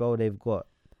with the spell they've got,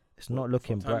 it's not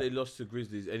looking bright. They lost to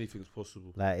Grizzlies, anything's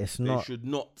possible. Like it's they not. They should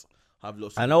not have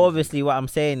lost. I know, obviously, what I'm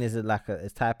saying is like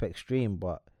it's type extreme,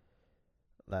 but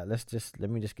like let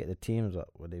me just get the teams up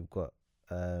what they've got.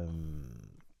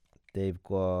 They've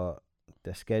got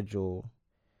the schedule: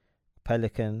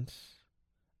 Pelicans.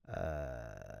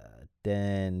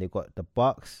 Then they got the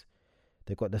Bucks,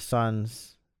 they got the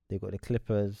Suns, they got the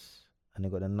Clippers, and they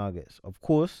got the Nuggets. Of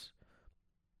course,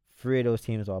 3 of those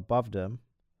teams are above them,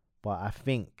 but I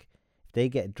think if they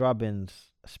get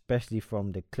drubbings, especially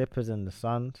from the Clippers and the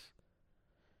Suns,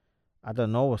 I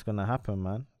don't know what's gonna happen,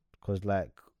 man. Because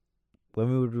like when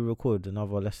we would record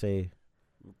another, let's say,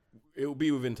 it will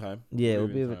be within time. Yeah, it will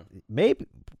be maybe,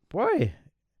 boy.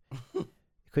 It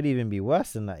could even be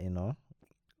worse than that, you know.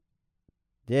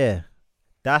 Yeah,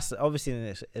 that's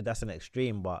obviously that's an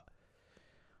extreme, but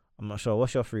I'm not sure.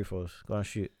 What's your free throws? Go and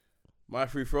shoot. My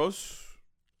free throws,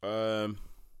 what's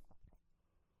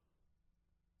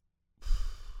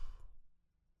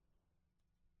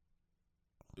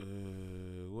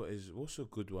a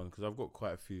good one? Because I've got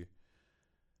quite a few.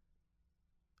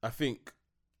 I think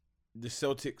the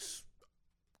Celtics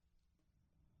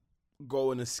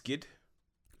go on a skid.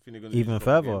 I think they're gonna even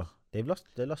further. They lost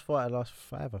 4 out of the last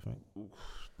 5, I think.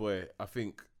 Boy, I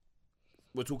think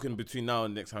we're talking between now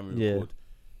and next time we record.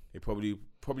 They probably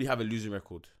have a losing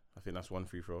record. I think that's one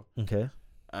free throw. Okay.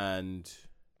 And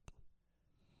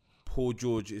Paul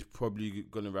George is probably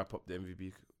gonna wrap up the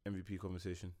MVP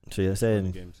conversation. So you're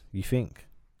saying games. You think?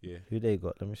 Yeah. Who they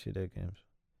got? Let me see their games.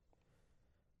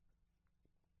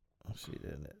 Let's see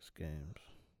their next games.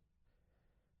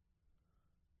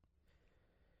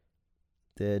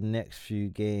 The next few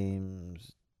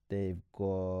games, they've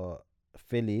got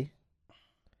Philly,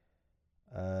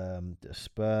 the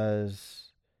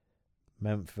Spurs,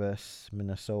 Memphis,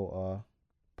 Minnesota,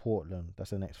 Portland.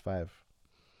 That's the next 5.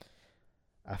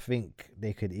 I think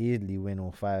they could easily win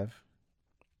all 5.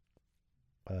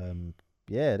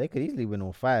 Yeah, they could easily win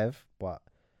all 5, but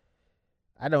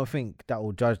I don't think that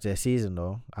will judge their season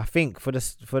though. I think for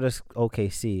this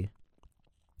OKC,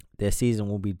 their season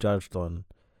will be judged on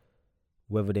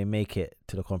whether they make it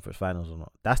to the conference finals or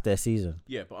not. That's their season.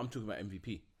 Yeah, but I'm talking about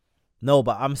MVP. No,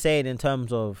 but I'm saying in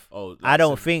terms of, I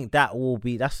don't think that will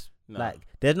be. That's like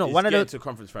there's not one of those to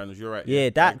conference finals. You're right.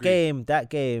 Yeah, that game.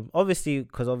 Obviously,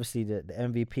 because the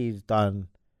MVP is done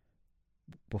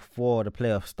before the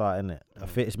playoffs start, innit? I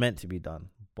think it's meant to be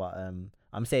done. But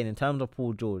I'm saying in terms of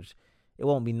Paul George, it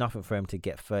won't be nothing for him to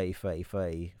get 30,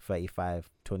 35,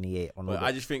 28 on. But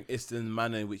I just think it's the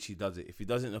manner in which he does it. If he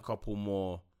does it in a couple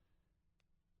more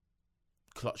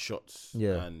clutch shots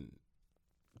and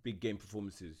big game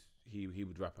performances, he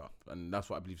would wrap up, and that's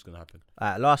what I believe is going to happen.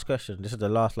 Alright, last question. This is the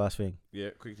last thing. Yeah,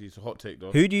 quickly, it's a hot take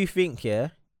though. Who do you think?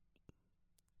 This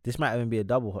might even be a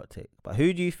double hot take, but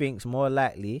who do you think's more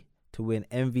likely to win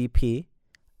MVP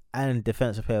and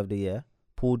Defensive Player of the Year?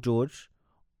 Paul George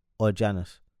or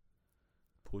Giannis?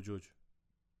 Paul George.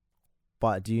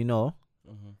 But do you know?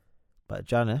 But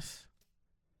Giannis,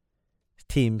 his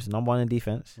team's number 1 in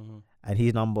defense. And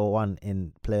he's number 1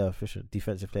 in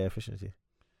defensive player efficiency.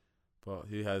 But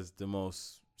he has the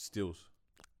most steals.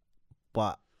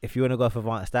 But if you want to go for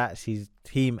advanced stats, his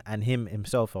team and him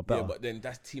himself are better. Yeah, but then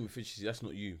that's team efficiency. That's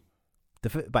not you.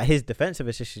 But his defensive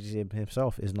efficiency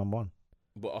himself is number 1.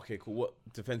 But okay, cool. What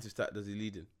defensive stat does he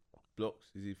lead in? Blocks?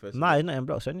 Is he first? Nah, he's not in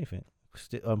blocks or anything.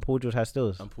 Paul George has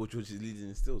steals. And Paul George is leading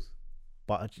in steals.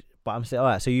 But I'm saying,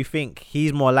 alright. So you think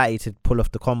he's more likely to pull off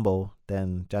the combo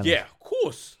than Giannis? Yeah, of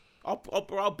course. I'll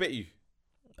bet you.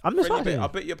 I'm just saying. I'll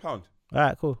bet you £1.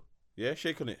 Alright, cool. Yeah,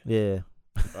 shake on it. Yeah.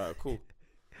 Alright, cool.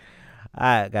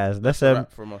 Alright, guys. Let's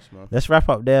wrap from us, man. Let's wrap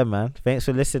up there, man. Thanks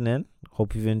for listening.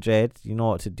 Hope you've enjoyed. You know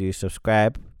what to do.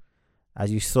 Subscribe.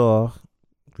 As you saw,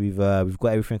 we've got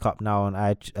everything up now on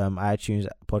iTunes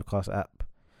podcast app,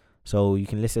 so you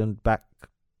can listen back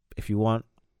if you want.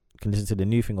 You can listen to the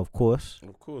new thing, of course.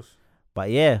 Of course. But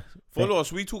yeah, follow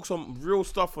us. We talk some real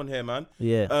stuff on here, man.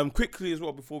 Yeah. Quickly as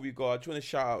well before we go, I just want to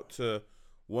shout out to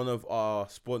one of our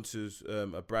sponsors,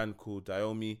 a brand called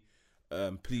Diomi.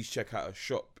 Please check out a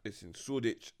shop. It's in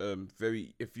Shoreditch.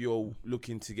 If you're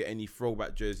looking to get any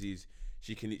throwback jerseys,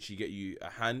 she can literally get you a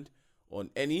hand on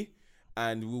any,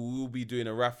 and we will be doing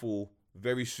a raffle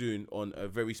very soon on a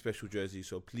very special jersey.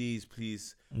 So please,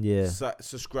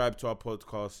 subscribe to our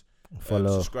podcast,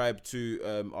 subscribe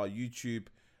to our YouTube,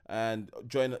 and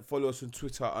follow us on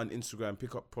Twitter and Instagram.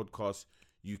 Pick Up Podcast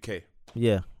UK.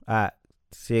 Yeah. All right.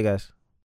 See you guys.